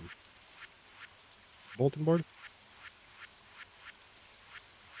one of them. Bulletin board?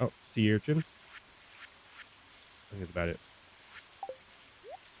 Oh, sea urchin. I think that's about it.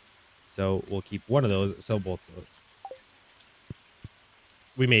 So we'll keep one of those, sell both of those.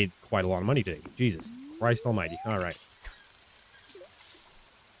 We made quite a lot of money today. Jesus Christ almighty. All right.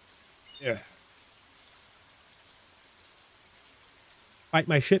 Yeah. Fight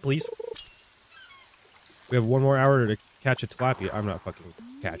my shit, please. We have 1 more hour to catch a tilapia. I'm not fucking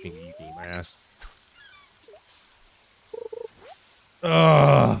catching you. You can eat my ass.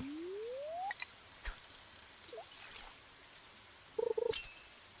 Ugh.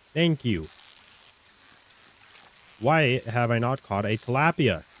 Thank you. Why have I not caught a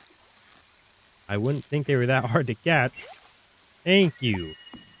tilapia? I wouldn't think they were that hard to catch. Thank you.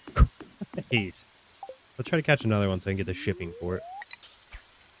 Christ. Let's try to catch another one so I can get the shipping for it.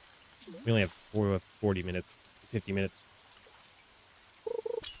 We only have 40 minutes, 50 minutes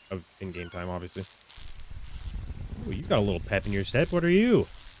of in-game time, obviously. Oh, you got a little pep in your step. What are you?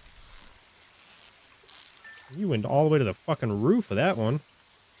 You went all the way to the fucking roof of that one.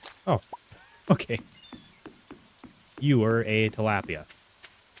 Oh, okay. You were a tilapia.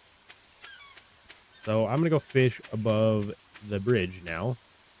 So I'm going to go fish above the bridge now.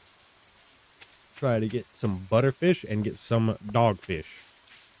 Try to get some butterfish and get some dogfish.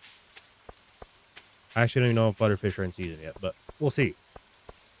 I actually don't even know if butterfish are in season yet, but we'll see.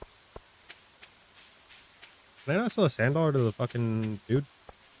 Can I not sell a sand dollar to the fucking dude?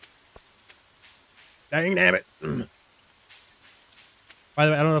 Dang damn it. By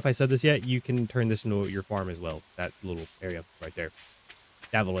the way, I don't know if I said this yet. You can turn this into your farm as well. That little area right there.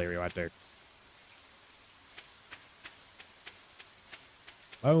 That little area right there.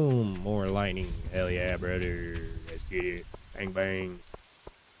 Boom. More lightning. Hell yeah, brother. Let's get it. Bang, bang.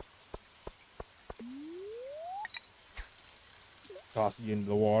 Toss you into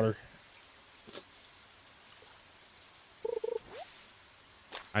the water.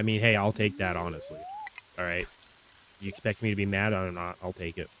 I mean, hey, I'll take that, honestly. All right. You expect me to be mad or not? I'll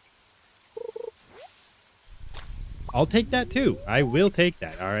take it. I'll take that, too. I will take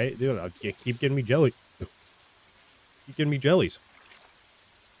that, all right? Dude, keep getting me jelly. Keep giving me jellies.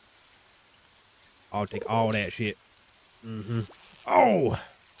 I'll take all that shit. Mm-hmm. Oh!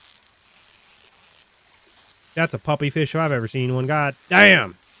 That's a puppy fish if I've ever seen one. God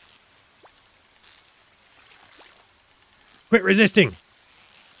damn! Quit resisting!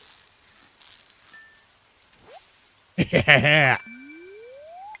 Yeah!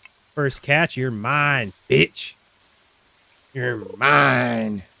 First catch, you're mine, bitch. You're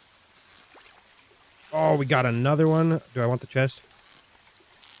mine. Oh, we got another one. Do I want the chest?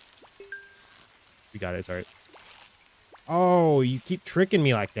 We got it. It's all right. Oh, you keep tricking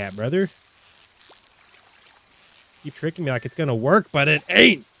me like that, brother. Keep tricking me like it's gonna work, but it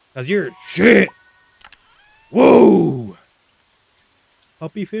ain't. Because you're shit. Whoa.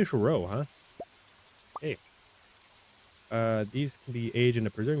 Puppy fish roe, huh? Hey. These can be aged in a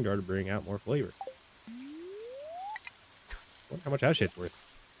preserving jar to bring out more flavor. Wonder how much that shit's worth.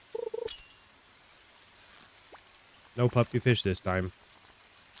 No puppy fish this time.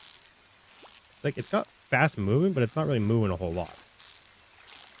 Like, it's got fast movement, but it's not really moving a whole lot.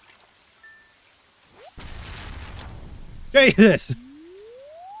 Jesus!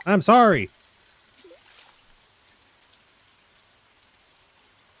 I'm sorry.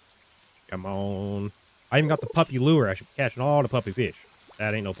 Come on. I even got the puppy lure. I should be catching all the puppy fish.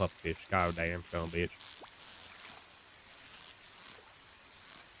 That ain't no puppy fish. God damn, son of a bitch.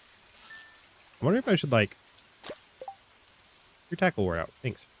 I wonder if I should, like... Your tackle wore out.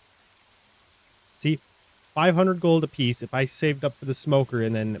 Thanks. See? 500 gold a piece. If I saved up for the smoker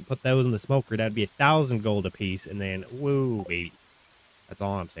and then put those in the smoker, that'd be 1,000 gold a piece. And then, whoa, baby. That's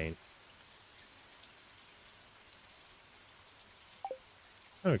all I'm saying.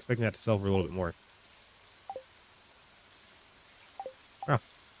 I'm expecting that to sell for a little bit more. Oh.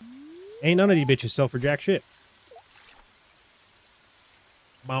 Ain't none of these bitches sell for jack shit.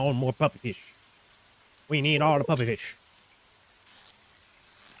 Come on, more puppy fish. We need all the puppy fish.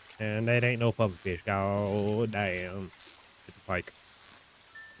 And that ain't no puppy fish. God damn. It's a pike.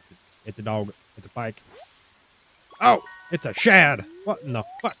 It's a dog. It's a pike. Oh! It's a shad! What in the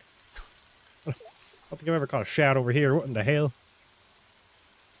fuck? I don't think I've ever caught a shad over here. What in the hell?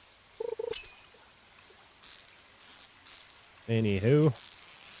 Anywho.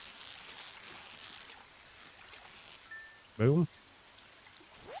 Boom.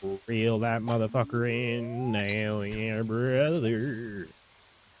 Reel that motherfucker in now, yeah, brother.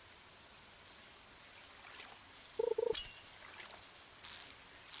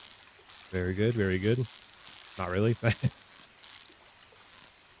 Very good, very good. Not really.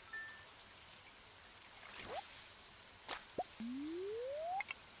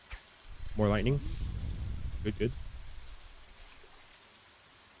 More lightning. Good, good.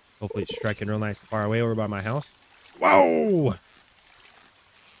 Hopefully it's striking real nice and far away over by my house. Whoa!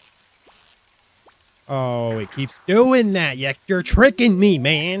 Oh, it keeps doing that. You're tricking me,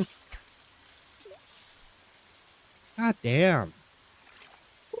 man. God damn.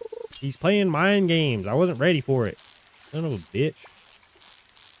 He's playing mind games. I wasn't ready for it. Son of a bitch.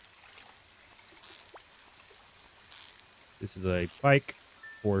 This is a pike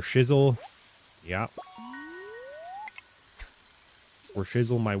for shizzle. Yeah. For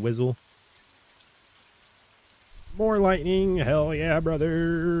shizzle my whizzle. More lightning. Hell yeah,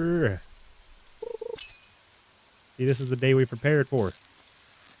 brother. See, this is the day we prepared for.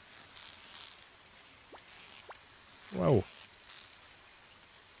 Whoa.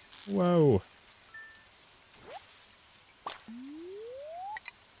 Whoa.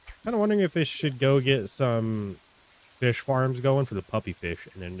 Kind of wondering if I should go get some fish farms going for the puppy fish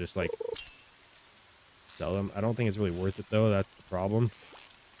and then just like sell them. I don't think it's really worth it though. That's the problem.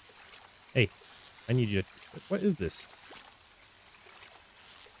 Hey, I need you to... What is this?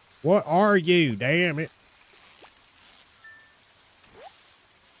 What are you? Damn it.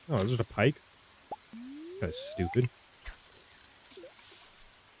 Oh, is it a pike? Kind of stupid.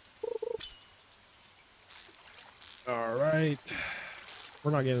 All right.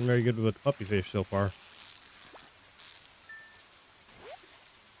 We're not getting very good with the puppy fish so far.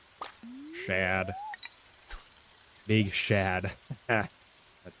 Shad. Big shad. That's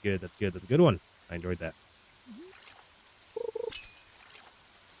good. That's good. That's a good one. I enjoyed that.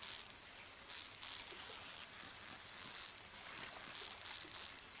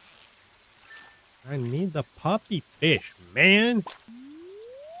 I need the puppy fish, man.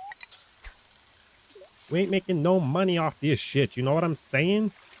 We ain't making no money off this shit. You know what I'm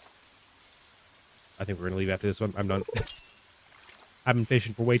saying? I think we're going to leave after this one. I'm done. I've been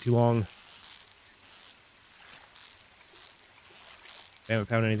fishing for way too long. I haven't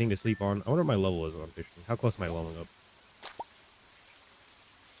found anything to sleep on. I wonder what my level is on fishing. How close am I leveling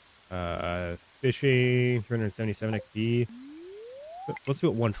up? Fishing, 377 XP. Let's see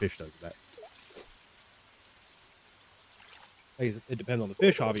what one fish does with that. It depends on the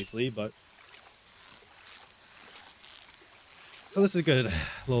fish, obviously, but... So this is a good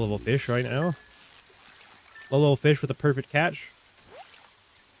low-level fish right now. Low-level fish with a perfect catch.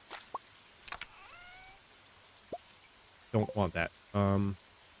 Don't want that. We're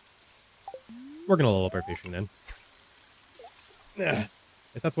gonna level up our fishing then.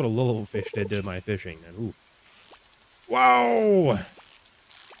 If that's what a low-level fish did to my fishing, then ooh. Whoa!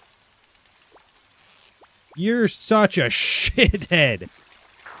 You're such a shithead.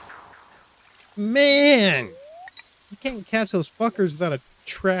 Man! You can't catch those fuckers without a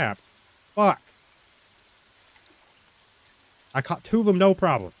trap. Fuck. I caught two of them, no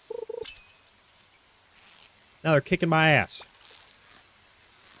problem. Now they're kicking my ass.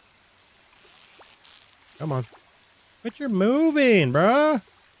 Come on. But you're moving, bruh.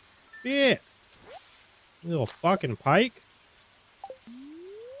 Shit. You little fucking pike.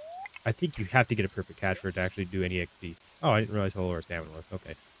 I think you have to get a perfect catch for it to actually do any XP. Oh, I didn't realize how low our stamina was.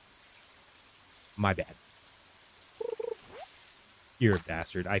 Okay. My bad. You're a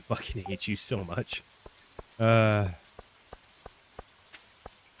bastard. I fucking hate you so much.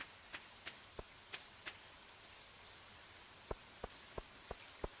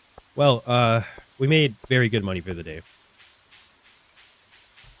 Well, we made very good money for the day.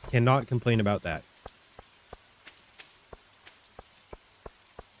 Cannot complain about that.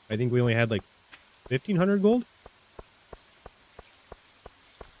 I think we only had like 1,500 gold.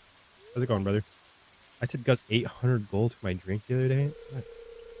 How's it going, brother? I took Gus 800 gold for my drink the other day.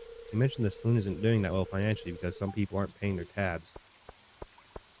 You mentioned the saloon isn't doing that well financially because some people aren't paying their tabs.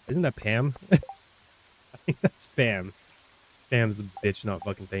 Isn't that Pam? I think that's Pam. Pam's a bitch not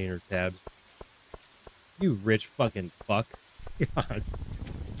fucking paying her tabs. You rich fucking fuck. God.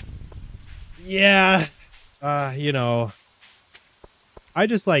 Yeah. You know, I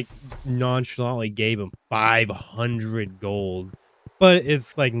just like nonchalantly gave him 500 gold, but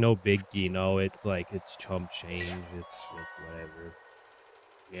it's like no big deal. You know, it's like it's chump change. It's whatever.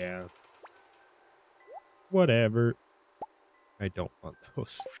 Yeah, whatever. I don't want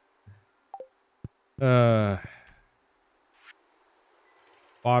those.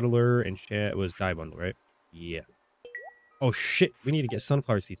 Bottler and shit was dye bundle, right? Yeah. Oh shit, we need to get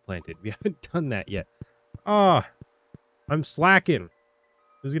sunflower seeds planted. We haven't done that yet. Ah, I'm slacking.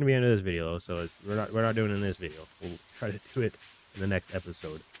 This is gonna be the end of this video, so we're not doing it in this video. We'll try to do it in the next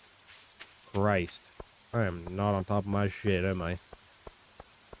episode. Christ, I am not on top of my shit, am I?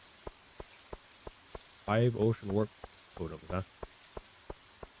 5 ocean warp totems, huh?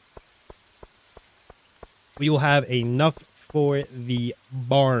 We will have enough for the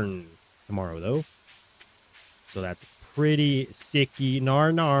barn tomorrow, though. So that's pretty sicky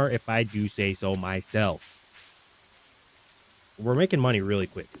nar if I do say so myself. We're making money really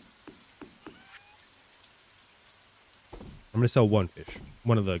quick. I'm going to sell one fish.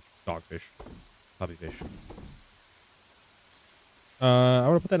 One of the dogfish. Puppy fish. I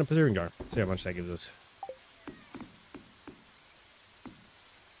want to put that in a preserving jar. See how much that gives us.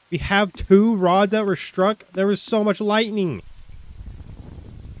 We have 2 rods that were struck. There was so much lightning.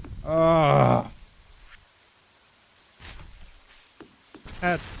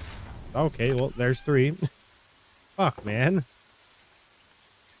 That's... Okay, well, there's 3. Fuck, man.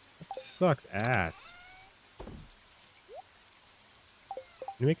 That sucks ass. Can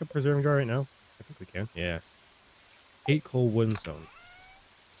you make a preserving jar right now? I think we can. Yeah. 8 coal wooden stone.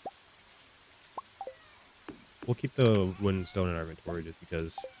 We'll keep the wooden stone in our inventory just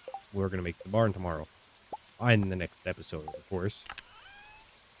because we're going to make the barn tomorrow. In the next episode, of course.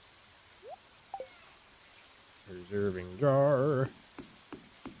 Preserving jar.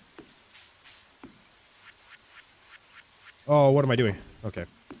 Oh, what am I doing? Okay.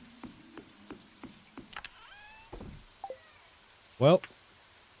 Well,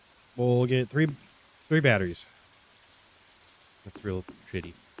 we'll get three batteries. That's real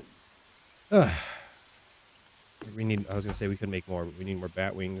shitty. We need, I was going to say we could make more, but we need more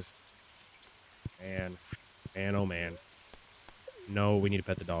bat wings. Man, oh man. No, we need to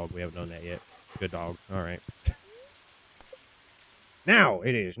pet the dog. We haven't done that yet. Good dog. All right. Now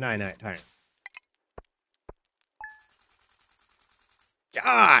it is night time.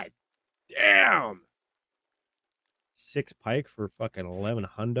 God damn. 6 pike for fucking 11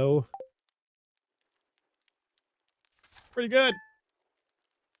 hundo. Pretty good.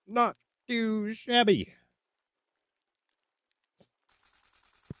 Not too shabby.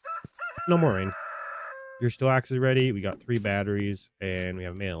 No more rain. Your still axe is ready. We got 3 batteries and we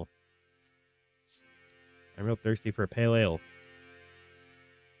have mail. I'm real thirsty for a pale ale.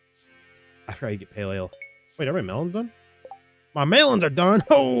 After I get pale ale. Wait, are my melons done? My melons are done.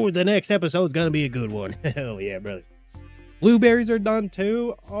 Oh, the next episode's gonna be a good one. Hell yeah, brother. Blueberries are done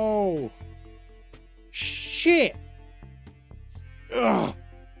too. Oh, shit. Ugh.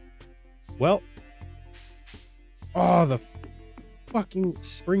 Well, oh, the fucking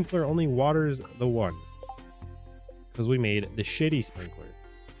sprinkler only waters the one because we made the shitty sprinkler,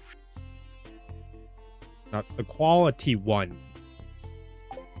 not the quality one.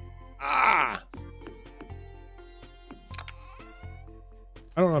 Ah.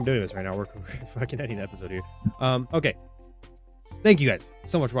 I don't know I'm doing this right now. We're fucking ending the episode here. Okay. Thank you guys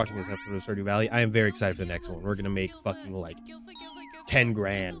so much for watching this episode of Stardew Valley. I am very excited for the next one. We're going to make fucking like 10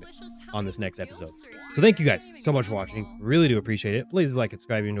 grand on this next episode. So thank you guys so much for watching. Really do appreciate it. Please like,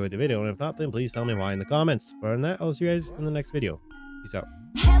 subscribe if you enjoyed the video. And if not, then please tell me why in the comments. But other than that, I'll see you guys in the next video. Peace out.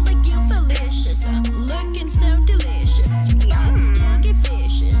 Hella delicious, looking so delicious. Still get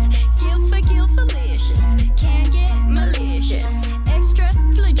fishes, delicious. Can't get malicious.